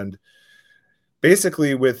 and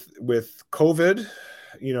basically with COVID,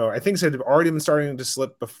 things had already been starting to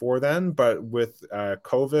slip before then, but with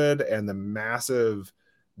COVID and the massive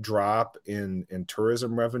drop in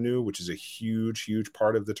tourism revenue, which is a huge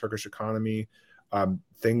part of the Turkish economy,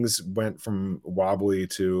 things went from wobbly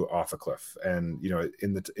to off a cliff. And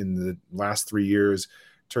in the last 3 years,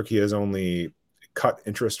 Turkey has only cut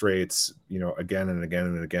interest rates, again and again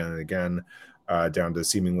and again and again, down to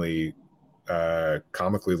seemingly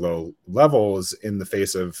comically low levels in the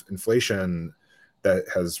face of inflation that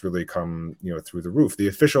has really come through the roof. The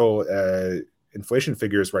official inflation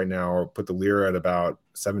figures right now put the lira at about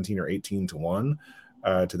 17 or 18 to 1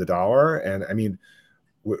 to the dollar. And I mean,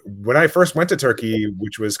 when I first went to Turkey,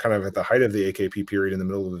 which was kind of at the height of the AKP period in the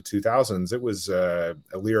middle of the 2000s, it was a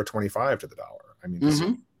lira 25 to the dollar. I mean, this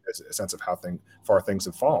is a sense of how far things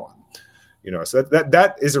have fallen. So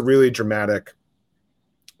that is a really dramatic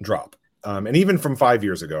drop. And even from 5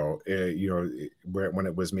 years ago, when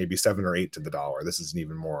it was maybe 7 or 8 to the dollar, this is an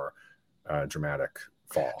even more dramatic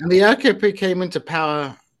fall. And the AKP came into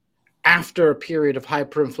power after a period of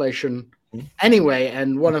hyperinflation anyway,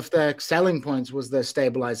 and one of their selling points was their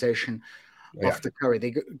stabilization of the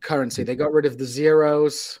currency. They got rid of the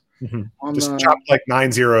zeros. on Just the chopped like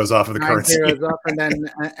 9 zeros off of the nine currency. zeros up,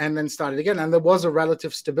 and then started again. And there was a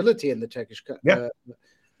relative stability in the Turkish.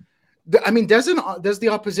 I mean, does the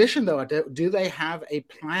opposition though? Do they have a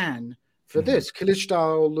plan for this?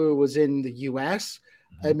 Kılıçdaroğlu was in the U.S.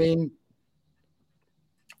 I mean,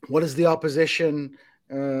 what is the opposition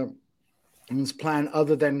plan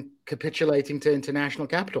other than capitulating to international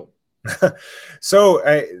capital? So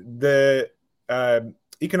the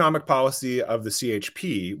economic policy of the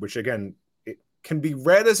CHP, which again it can be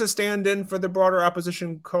read as a stand-in for the broader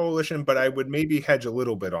opposition coalition, but I would maybe hedge a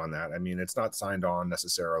little bit on that. I mean, it's not signed on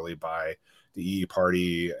necessarily by the EE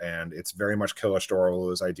party, and it's very much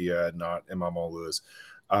Kılıçdaroğlu's idea, not İmamoğlu's.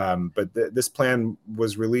 But this plan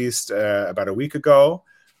was released about a week ago.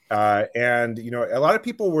 And, you know, a lot of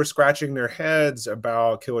people were scratching their heads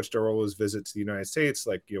about Kılıçdaroğlu's visit to the United States.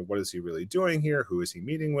 Like, you know, what is he really doing here? Who is he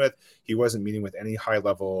meeting with? He wasn't meeting with any high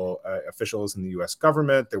level officials in the U.S.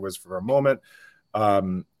 government. There was for a moment,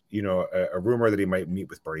 you know, a rumor that he might meet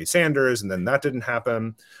with Bernie Sanders, and then that didn't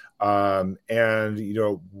happen. And, you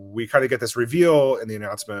know, we kind of get this reveal in the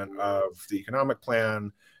announcement of the economic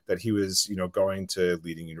plan that he was, you know, going to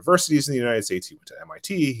leading universities in the United States. He went to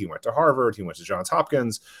MIT, he went to Harvard, he went to Johns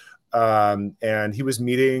Hopkins, and he was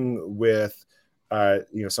meeting with,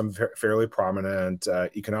 you know, some fairly prominent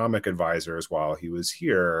economic advisors while he was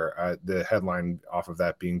here. The headline off of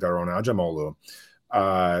that being Daron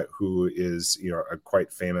Acemoglu, who is, you know, a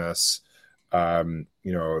quite famous, you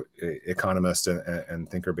know, economist and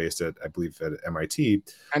thinker based at, I believe, at MIT.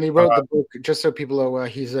 And he wrote the book, just so people are aware,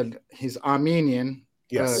 he's Armenian.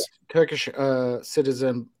 Yes. Turkish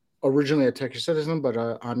citizen, originally a Turkish citizen, but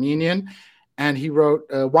Armenian. And he wrote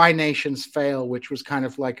Why Nations Fail, which was kind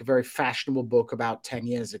of like a very fashionable book about 10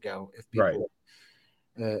 years ago,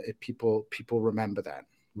 if people remember that.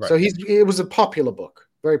 Right. So it was a popular book,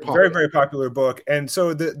 very popular. Very, very popular book. And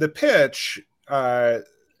so the pitch, at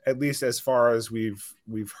least as far as we've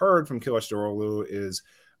heard from Kılıçdaroğlu, is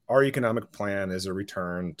our economic plan is a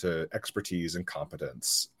return to expertise and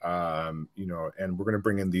competence, you know, and we're going to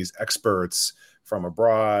bring in these experts from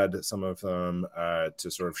abroad, some of them,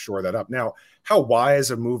 to sort of shore that up. Now, how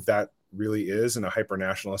wise a move that really is in a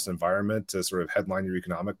hyper-nationalist environment to sort of headline your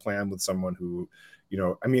economic plan with someone who, you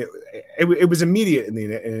know, I mean, it was immediate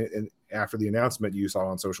after the announcement. You saw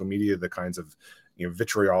on social media the kinds of, you know,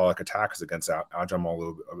 vitriolic attacks against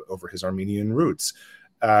Acemoglu over his Armenian roots.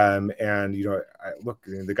 And, you know, look,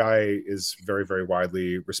 the guy is very, very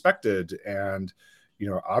widely respected. And, you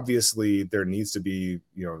know, obviously there needs to be,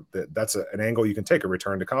 you know, that's an angle you can take, a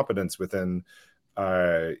return to competence within,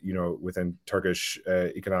 you know, within Turkish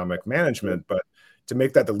economic management. But to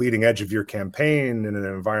make that the leading edge of your campaign in an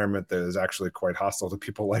environment that is actually quite hostile to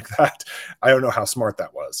people like that, I don't know how smart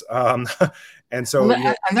that was. And so,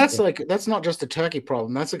 and that's not just a Turkey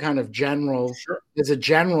problem. That's a kind of general. Sure. There's a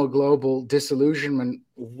general global disillusionment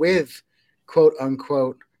with quote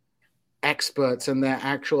unquote experts and their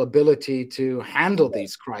actual ability to handle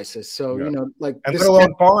these crises. So, you know, like, and let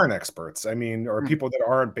alone foreign experts. I mean, or people that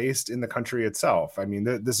aren't based in the country itself. I mean,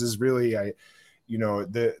 this is really, you know,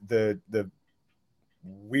 the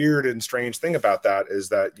weird and strange thing about that is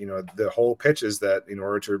that, you know, the whole pitch is that in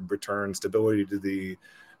order to return stability to the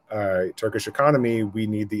Turkish economy, we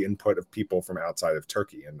need the input of people from outside of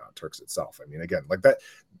Turkey and not Turks itself. I mean, again, like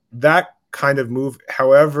that kind of move,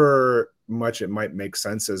 however much it might make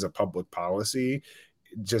sense as a public policy,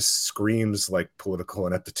 just screams like political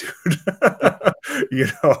ineptitude, you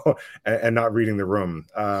know, and not reading the room,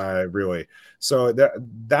 really. So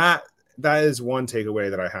that is one takeaway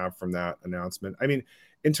that I have from that announcement. I mean,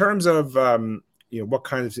 in terms of, you know, what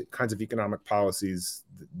kinds of economic policies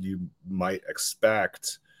you might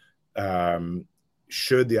expect,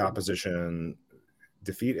 should the opposition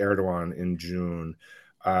defeat Erdogan in June,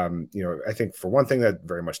 you know, I think for one thing that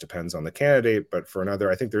very much depends on the candidate, but for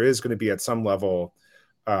another, I think there is going to be at some level,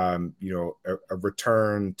 you know, a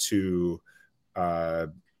return to,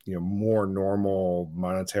 you know, more normal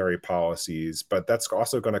monetary policies, but that's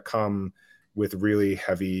also going to come with really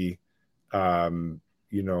heavy,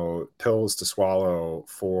 you know, pills to swallow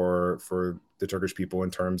for the Turkish people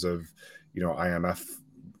in terms of, you know, IMF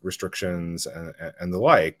restrictions and the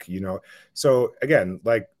like, you know. So again,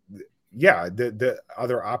 like, yeah, the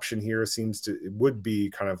other option here would be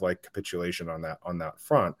kind of like capitulation on that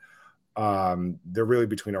front. They're really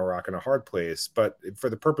between a rock and a hard place. But for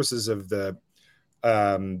the purposes of the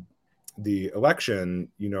election,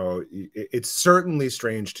 you know, it's certainly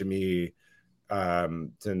strange to me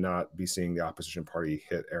to not be seeing the opposition party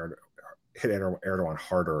hit Erdogan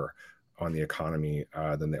harder on the economy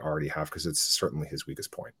than they already have, because it's certainly his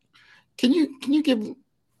weakest point. Can you give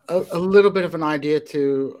a little bit of an idea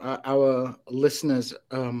to our listeners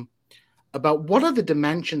about what are the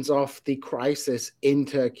dimensions of the crisis in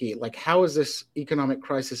Turkey? Like, how is this economic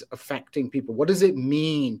crisis affecting people? What does it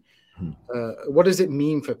mean? What does it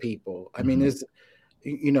mean for people? I mean, is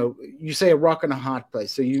you say a rock and a hard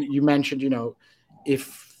place. So you mentioned,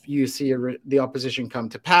 if you see the opposition come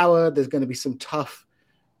to power, there's going to be some tough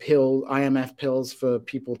IMF pills for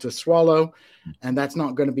people to swallow, and that's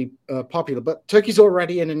not going to be popular. But Turkey's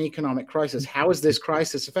already in an economic crisis. How is this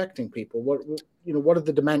crisis affecting people? What are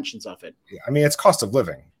the dimensions of it? I mean, it's cost of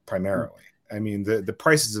living primarily. I mean, the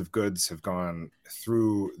prices of goods have gone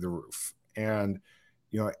through the roof, and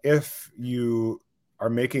if you are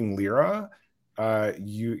making lira,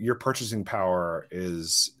 your purchasing power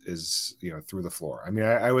is through the floor. I mean,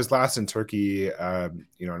 I was last in Turkey,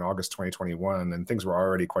 in August 2021, and things were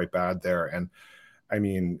already quite bad there. And I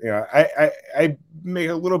mean, I make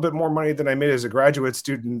a little bit more money than I made as a graduate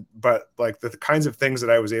student, but like the kinds of things that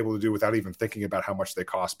I was able to do without even thinking about how much they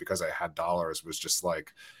cost because I had dollars was just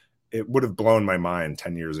like, it would have blown my mind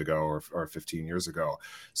 10 years ago or 15 years ago.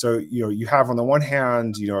 So, you have on the one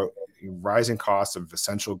hand, rising costs of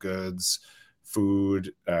essential goods,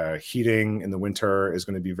 food, heating in the winter is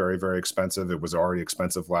going to be very, very expensive. It was already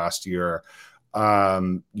expensive last year.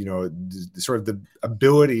 Sort of the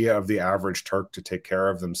ability of the average Turk to take care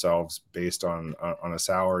of themselves based on a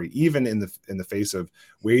salary, even in the face of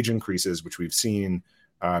wage increases, which we've seen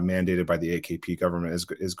mandated by the AKP government,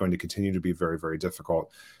 is going to continue to be very, very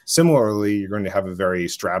difficult. Similarly, you're going to have a very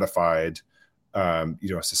stratified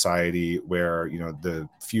society where the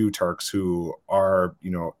few Turks who are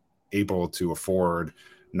able to afford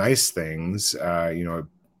nice things,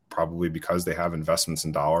 probably because they have investments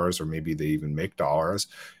in dollars, or maybe they even make dollars,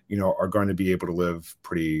 are going to be able to live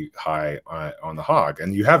pretty high on the hog.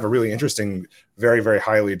 And you have a really interesting, very, very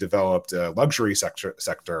highly developed luxury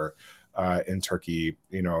sector in Turkey,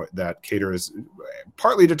 that caters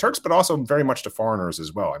partly to Turks, but also very much to foreigners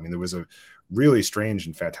as well. I mean, there was a really strange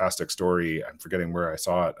and fantastic story, I'm forgetting where I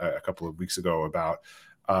saw it a couple of weeks ago, about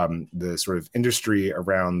the sort of industry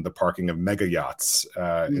around the parking of mega yachts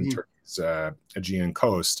in Turkey's Aegean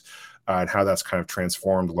coast, and how that's kind of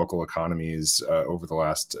transformed local economies over the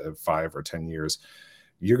last 5 or 10 years.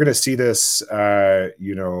 You're going to see this,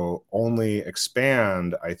 only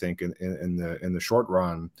expand, I think, in the short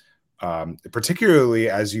run, particularly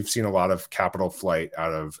as you've seen a lot of capital flight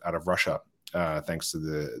out of Russia. Thanks to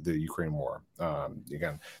the Ukraine war.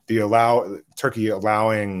 Again, Turkey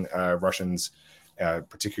allowing Russians,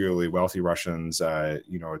 particularly wealthy Russians, to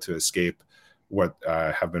escape what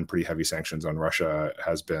have been pretty heavy sanctions on Russia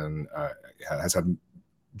has had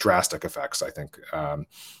drastic effects. I think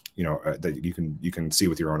that you can see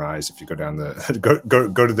with your own eyes if you go down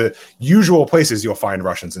go to the usual places you'll find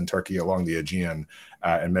Russians in Turkey along the Aegean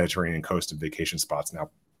and Mediterranean coast, and vacation spots now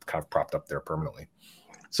kind of propped up there permanently.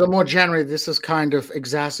 So more generally, this is kind of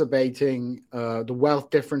exacerbating the wealth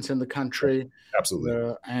difference in the country.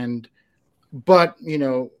 Absolutely. But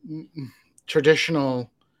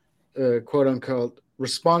traditional, quote unquote,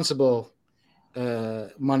 responsible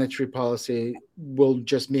monetary policy will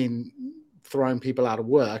just mean throwing people out of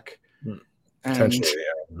work, and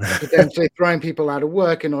potentially throwing people out of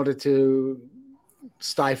work in order to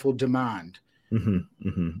stifle demand.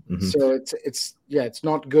 So it's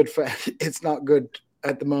not good it's not good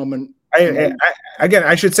at the moment.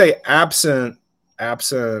 I should say absent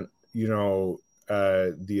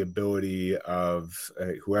the ability of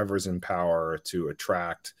whoever's in power to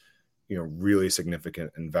attract really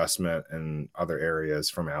significant investment in other areas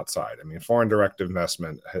from outside. I mean, foreign direct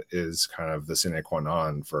investment is kind of the sine qua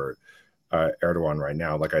non for Erdogan right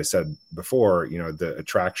now. Like I said before, the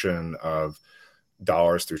attraction of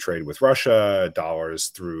dollars through trade with Russia, dollars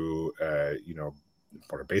through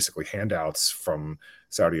what are basically handouts from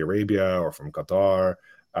Saudi Arabia or from Qatar.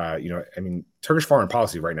 I mean, Turkish foreign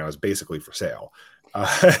policy right now is basically for sale.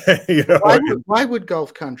 Why would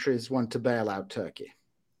Gulf countries want to bail out Turkey?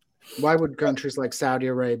 Why would countries like Saudi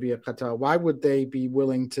Arabia, Qatar, why would they be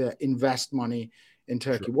willing to invest money in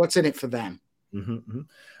Turkey? Sure. What's in it for them?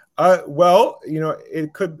 Well,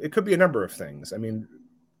 it could be a number of things. I mean,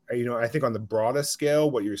 I think on the broadest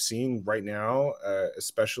scale, what you're seeing right now,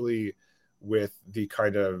 especially with the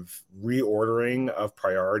kind of reordering of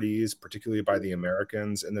priorities, particularly by the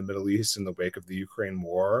Americans in the Middle East in the wake of the Ukraine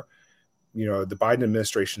war, the Biden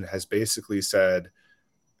administration has basically said,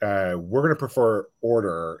 we're going to prefer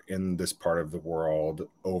order in this part of the world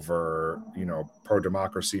over,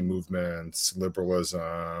 pro-democracy movements,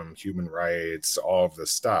 liberalism, human rights, all of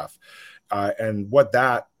this stuff. And what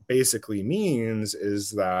that basically means is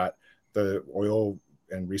that the oil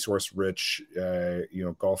and resource-rich,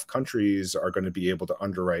 Gulf countries are going to be able to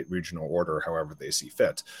underwrite regional order however they see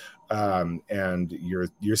fit, and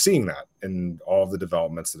you're seeing that in all of the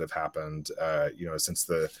developments that have happened, since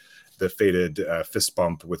the fated fist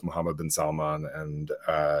bump with Mohammed bin Salman and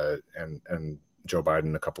Joe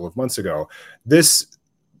Biden a couple of months ago. This,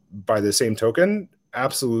 by the same token,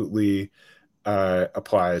 absolutely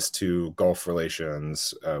applies to Gulf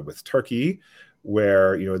relations with Turkey,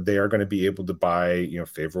 where they are going to be able to buy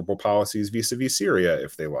favorable policies vis-a-vis Syria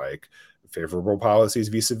if they like, favorable policies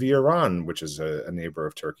vis-a-vis Iran, which is a neighbor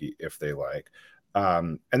of Turkey, if they like,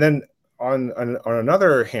 and then on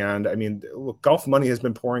another hand, I mean, look, Gulf money has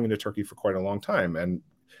been pouring into Turkey for quite a long time, and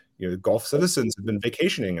Gulf citizens have been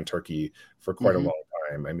vacationing in Turkey for quite a long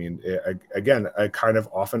time. I mean, again, a kind of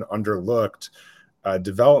often underlooked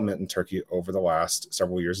development in Turkey over the last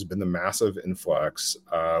several years has been the massive influx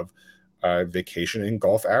of vacationing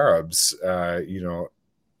Gulf Arabs, and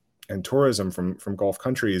tourism from Gulf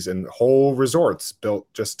countries, and whole resorts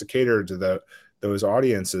built just to cater to those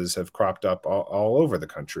audiences have cropped up all over the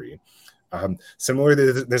country.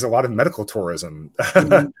 Similarly, there's a lot of medical tourism,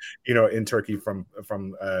 in Turkey from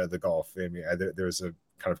the Gulf. I mean, there's a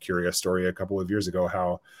kind of curious story a couple of years ago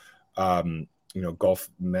how, Gulf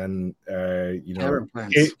men,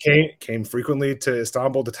 came frequently to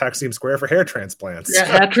Istanbul to Taksim Square for hair transplants. Yeah,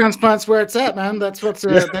 hair transplants where it's at, man. That's what's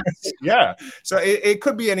yeah. So it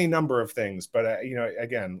could be any number of things, but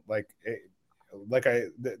again, I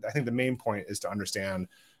think the main point is to understand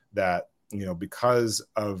that because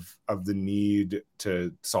of the need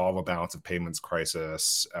to solve a balance of payments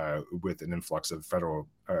crisis with an influx of federal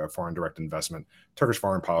foreign direct investment, Turkish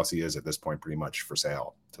foreign policy is at this point pretty much for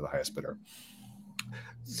sale to the highest bidder.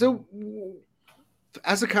 So,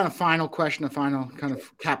 as a kind of final question, a final kind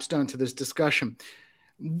of capstone to this discussion,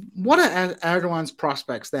 what are Erdogan's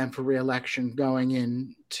prospects then for re-election going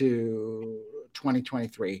into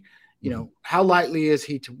 2023? How likely is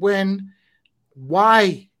he to win?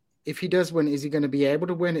 Why? If he does win, is he going to be able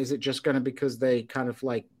to win? Is it just going to because they kind of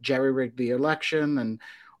like jerry-rigged the election,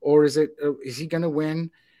 or is he going to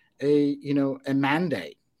win a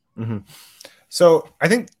mandate? Mm-hmm. So I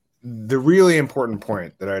think the really important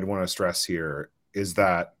point that I'd want to stress here is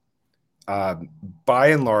that by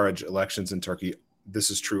and large, elections in Turkey,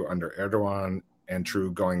 this is true under Erdogan and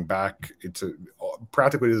true going back to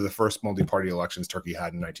practically to the first multi-party elections Turkey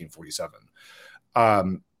had in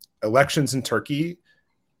 1947. Elections in Turkey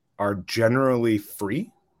are generally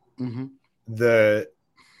free. Mm-hmm. The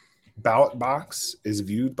ballot box is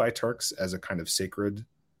viewed by Turks as a kind of sacred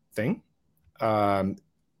thing.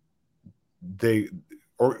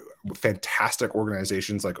 Fantastic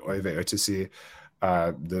organizations like Oy ve Ötesi,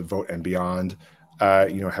 the Vote and Beyond,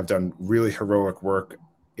 have done really heroic work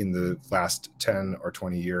in the last 10 or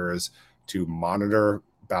 20 years to monitor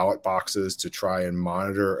ballot boxes, to try and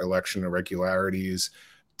monitor election irregularities,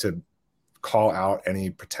 to call out any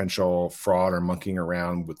potential fraud or monkeying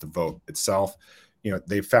around with the vote itself.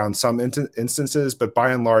 They've found some instances, but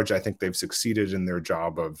by and large, I think they've succeeded in their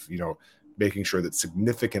job of, making sure that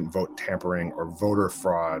significant vote tampering or voter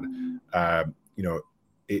fraud,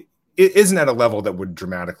 it isn't at a level that would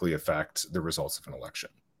dramatically affect the results of an election.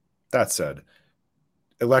 That said,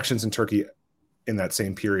 elections in Turkey in that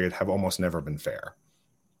same period have almost never been fair.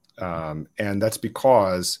 And that's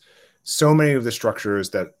because so many of the structures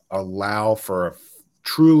that allow for a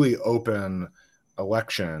truly open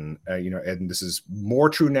election, and this is more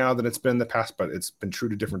true now than it's been in the past, but it's been true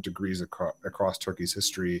to different degrees across Turkey's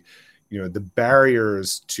history. The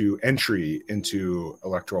barriers to entry into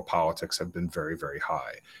electoral politics have been very, very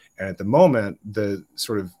high. And at the moment, the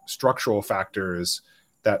sort of structural factors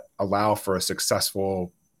that allow for a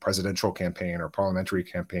successful presidential campaign or parliamentary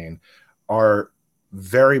campaign are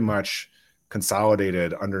very much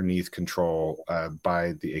consolidated underneath control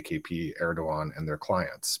by the AKP, Erdogan, and their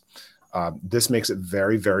clients. This makes it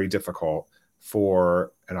very, very difficult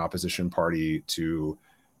for an opposition party to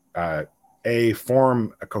A,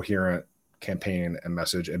 form a coherent campaign and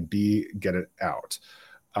message, and B, get it out.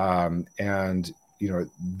 And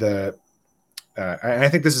I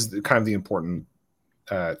think this is kind of the important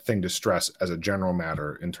thing to stress as a general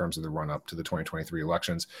matter in terms of the run-up to the 2023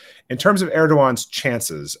 elections. In terms of Erdogan's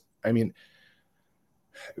chances, I mean,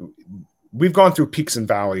 we've gone through peaks and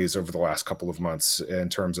valleys over the last couple of months in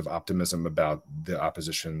terms of optimism about the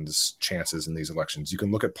opposition's chances in these elections. You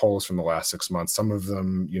can look at polls from the last 6 months. Some of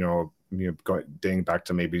them, dating back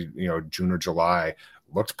to maybe, June or July,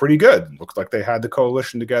 looked pretty good. Looked like they had the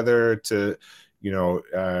coalition together to,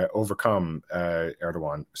 overcome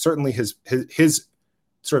Erdogan. Certainly his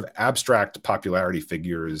sort of abstract popularity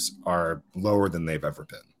figures are lower than they've ever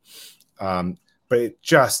been. But it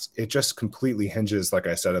just completely hinges, like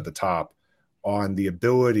I said at the top, on the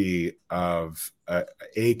ability of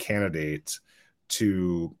a candidate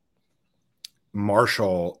to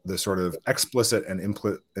marshal the sort of explicit and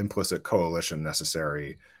implicit coalition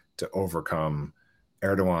necessary to overcome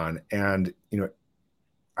Erdogan. And,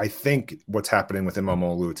 I think what's happening with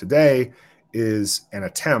Imamoglu today is an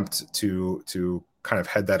attempt to kind of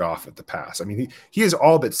head that off at the pass. I mean, he has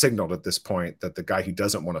all but signaled at this point that the guy he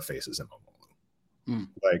doesn't want to face is Imamoglu.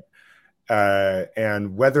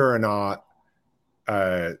 And whether or not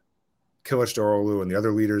Kılıçdaroğlu and the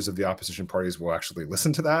other leaders of the opposition parties will actually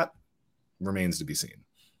listen to that remains to be seen.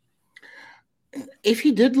 If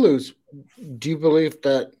he did lose, do you believe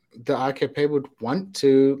that the AKP would want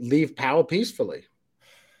to leave power peacefully?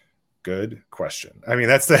 Good question. I mean,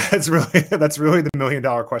 that's really the $1 million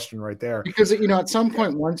question right there. Because at some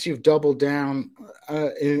point, once you've doubled down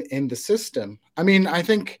in the system, I mean, I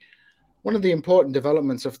think one of the important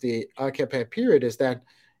developments of the AKP period is that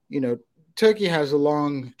Turkey has a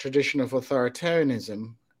long tradition of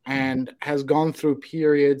authoritarianism and has gone through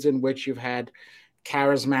periods in which you've had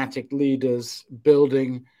charismatic leaders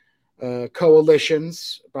building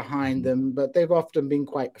coalitions behind them, but they've often been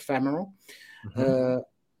quite ephemeral.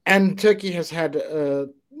 And Turkey has had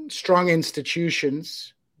strong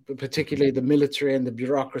institutions, particularly the military and the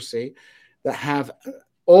bureaucracy, that have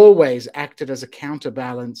always acted as a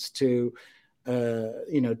counterbalance to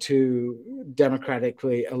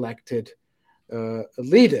democratically elected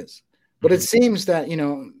leaders. But it seems that,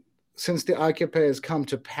 since the AKP has come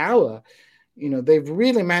to power, they've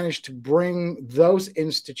really managed to bring those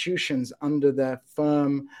institutions under their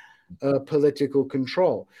firm political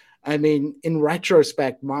control. I mean, in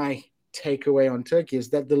retrospect, my takeaway on Turkey is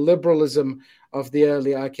that the liberalism of the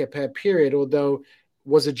early AKP period, although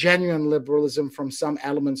was a genuine liberalism from some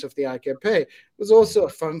elements of the AKP, was also a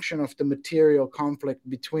function of the material conflict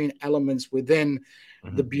between elements within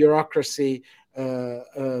the bureaucracy.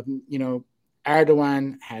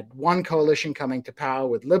 Erdogan had one coalition coming to power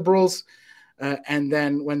with liberals, and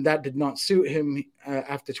then when that did not suit him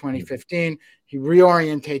after 2015, he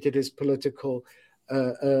reorientated his political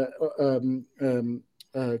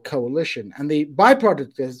coalition. And the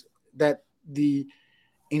byproduct is that the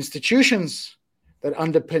institutions that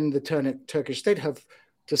underpin the Turkish state have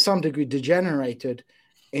to some degree degenerated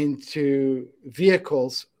into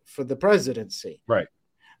vehicles for the presidency. Right.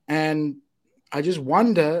 And I just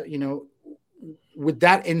wonder, with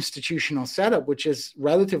that institutional setup, which is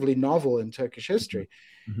relatively novel in Turkish history,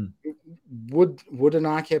 would an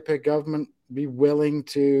AKP government be willing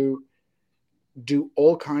to do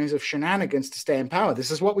all kinds of shenanigans to stay in power? This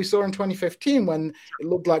is what we saw in 2015 when it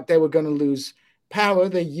looked like they were going to lose power.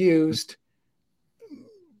 They used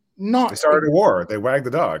they started a war. They wagged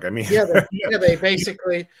the dog. I mean, they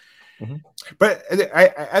basically. But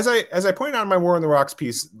as I pointed out in my War on the Rocks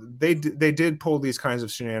piece, they did pull these kinds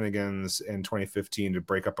of shenanigans in 2015 to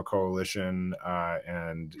break up a coalition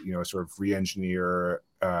and sort of re-engineer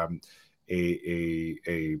a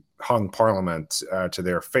hung parliament to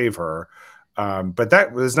their favor. But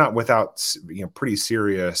that was not without pretty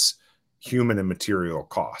serious human and material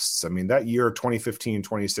costs. I mean, that year 2015,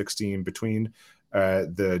 2016, between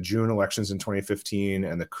the June elections in 2015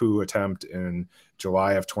 and the coup attempt in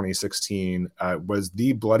July of 2016 was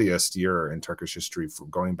the bloodiest year in Turkish history for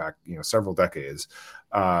going back several decades,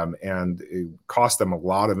 and it cost them a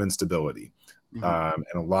lot of instability. And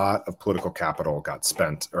a lot of political capital got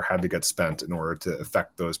spent or had to get spent in order to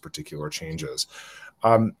effect those particular changes.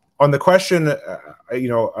 On the question,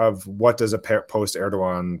 of what does a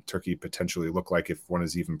post-Erdogan Turkey potentially look like, if one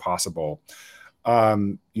is even possible,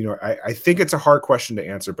 I think it's a hard question to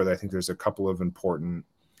answer, but I think there's a couple of important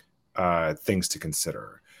things to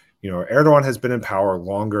consider. Erdogan has been in power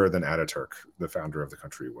longer than Ataturk, the founder of the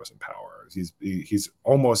country, was in power. He's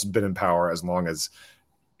almost been in power as long as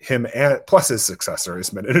him and plus his successor,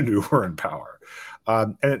 Ismet İnönü, were in power.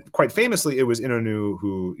 And quite famously, it was İnönü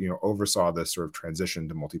who oversaw this sort of transition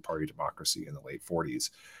to multi-party democracy in the late 40s.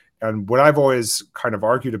 And what I've always kind of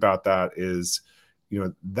argued about that is,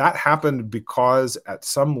 that happened because at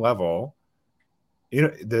some level,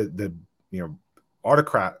 the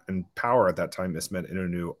autocrat in power at that time, Ismet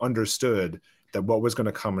İnönü, understood that what was going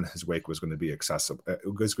to come in his wake was going to be accessible.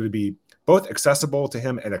 It was going to be both accessible to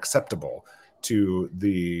him and acceptable to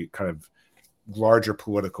the kind of larger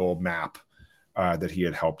political map that he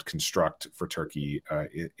had helped construct for Turkey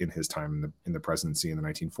in his time in the presidency in the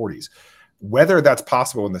 1940s. Whether that's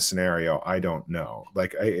possible in this scenario, I don't know.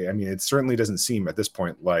 I mean, it certainly doesn't seem at this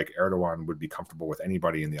point like Erdogan would be comfortable with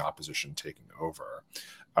anybody in the opposition taking over.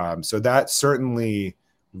 So that certainly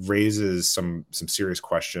raises some serious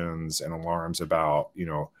questions and alarms about,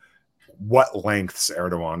 what lengths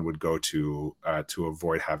Erdogan would go to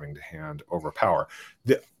avoid having to hand over power.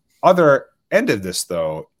 The other end of this,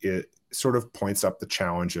 though, it sort of points up the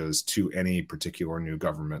challenges to any particular new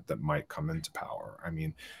government that might come into power. I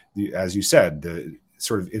mean, as you said, the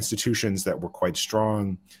sort of institutions that were quite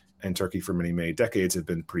strong in Turkey for many, many decades have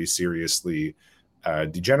been pretty seriously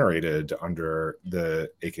degenerated under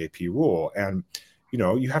the AKP rule. And,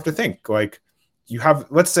 you have to think, like,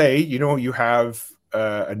 let's say, you have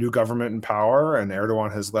a new government in power and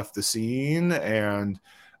Erdogan has left the scene and,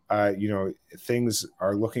 things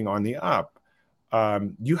are looking on the up.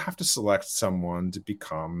 You have to select someone to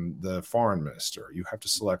become the foreign minister. You have to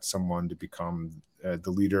select someone to become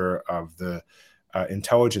the leader of the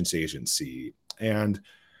intelligence agency. And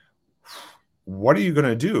what are you going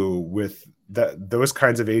to do with those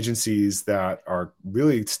kinds of agencies that are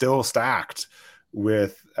really still stacked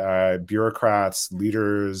with bureaucrats,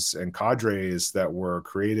 leaders, and cadres that were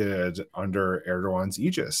created under Erdogan's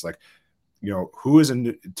aegis? Like, who is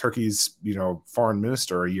in Turkey's, foreign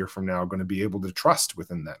minister a year from now going to be able to trust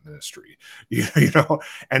within that ministry?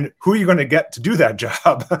 And who are you going to get to do that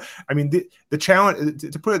job? I mean, the challenge,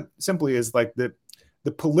 to put it simply, is like the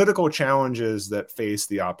political challenges that face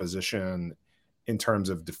the opposition in terms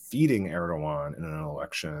of defeating Erdogan in an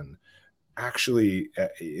election actually,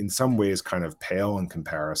 in some ways, kind of pale in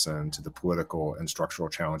comparison to the political and structural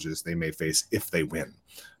challenges they may face if they win.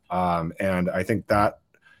 And I think that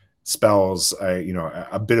spells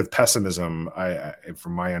a bit of pessimism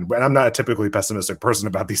from my end. And I'm not a typically pessimistic person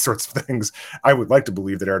about these sorts of things. I would like to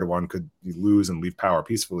believe that Erdogan could lose and leave power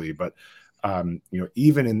peacefully, but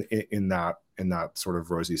even in that sort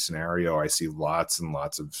of rosy scenario, I see lots and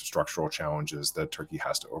lots of structural challenges that Turkey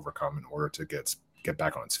has to overcome in order to get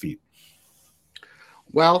back on its feet.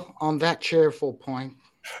 Well, on that cheerful point,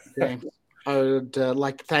 James, I would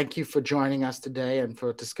like to thank you for joining us today and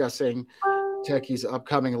for discussing Turkey's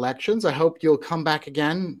upcoming elections. I hope you'll come back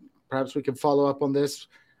again. Perhaps we can follow up on this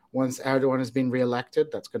once Erdogan has been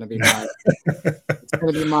reelected. That's going to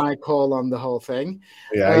be my call on the whole thing.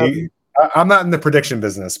 Yeah, I'm not in the prediction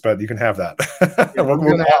business, but you can have that. Yeah,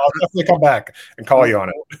 I'll definitely come back and call you on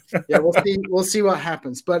it. Yeah, we'll see what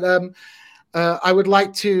happens. But I would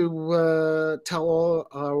like to tell all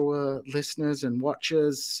our listeners and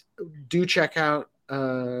watchers, do check out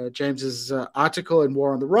James's article in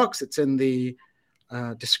War on the Rocks. It's in the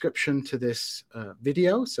description to this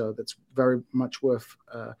video, so that's very much worth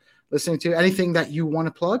listening to. Anything that you want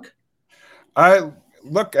to plug?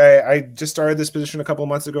 Look, I just started this position a couple of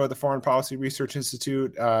months ago at the Foreign Policy Research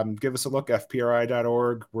Institute. Give us a look,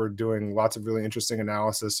 fpri.org. We're doing lots of really interesting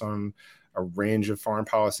analysis on a range of foreign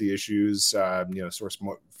policy issues, sourced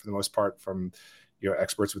for the most part from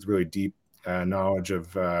experts with really deep knowledge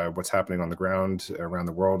of what's happening on the ground around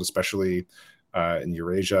the world, especially in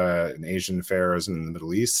Eurasia and Asian affairs and in the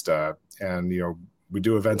Middle East. And we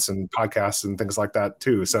do events and podcasts and things like that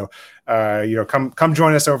too. So come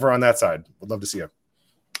join us over on that side. We'd love to see you.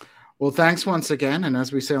 Well, thanks once again. And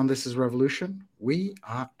as we say on This Is Revolution, we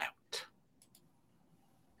are out.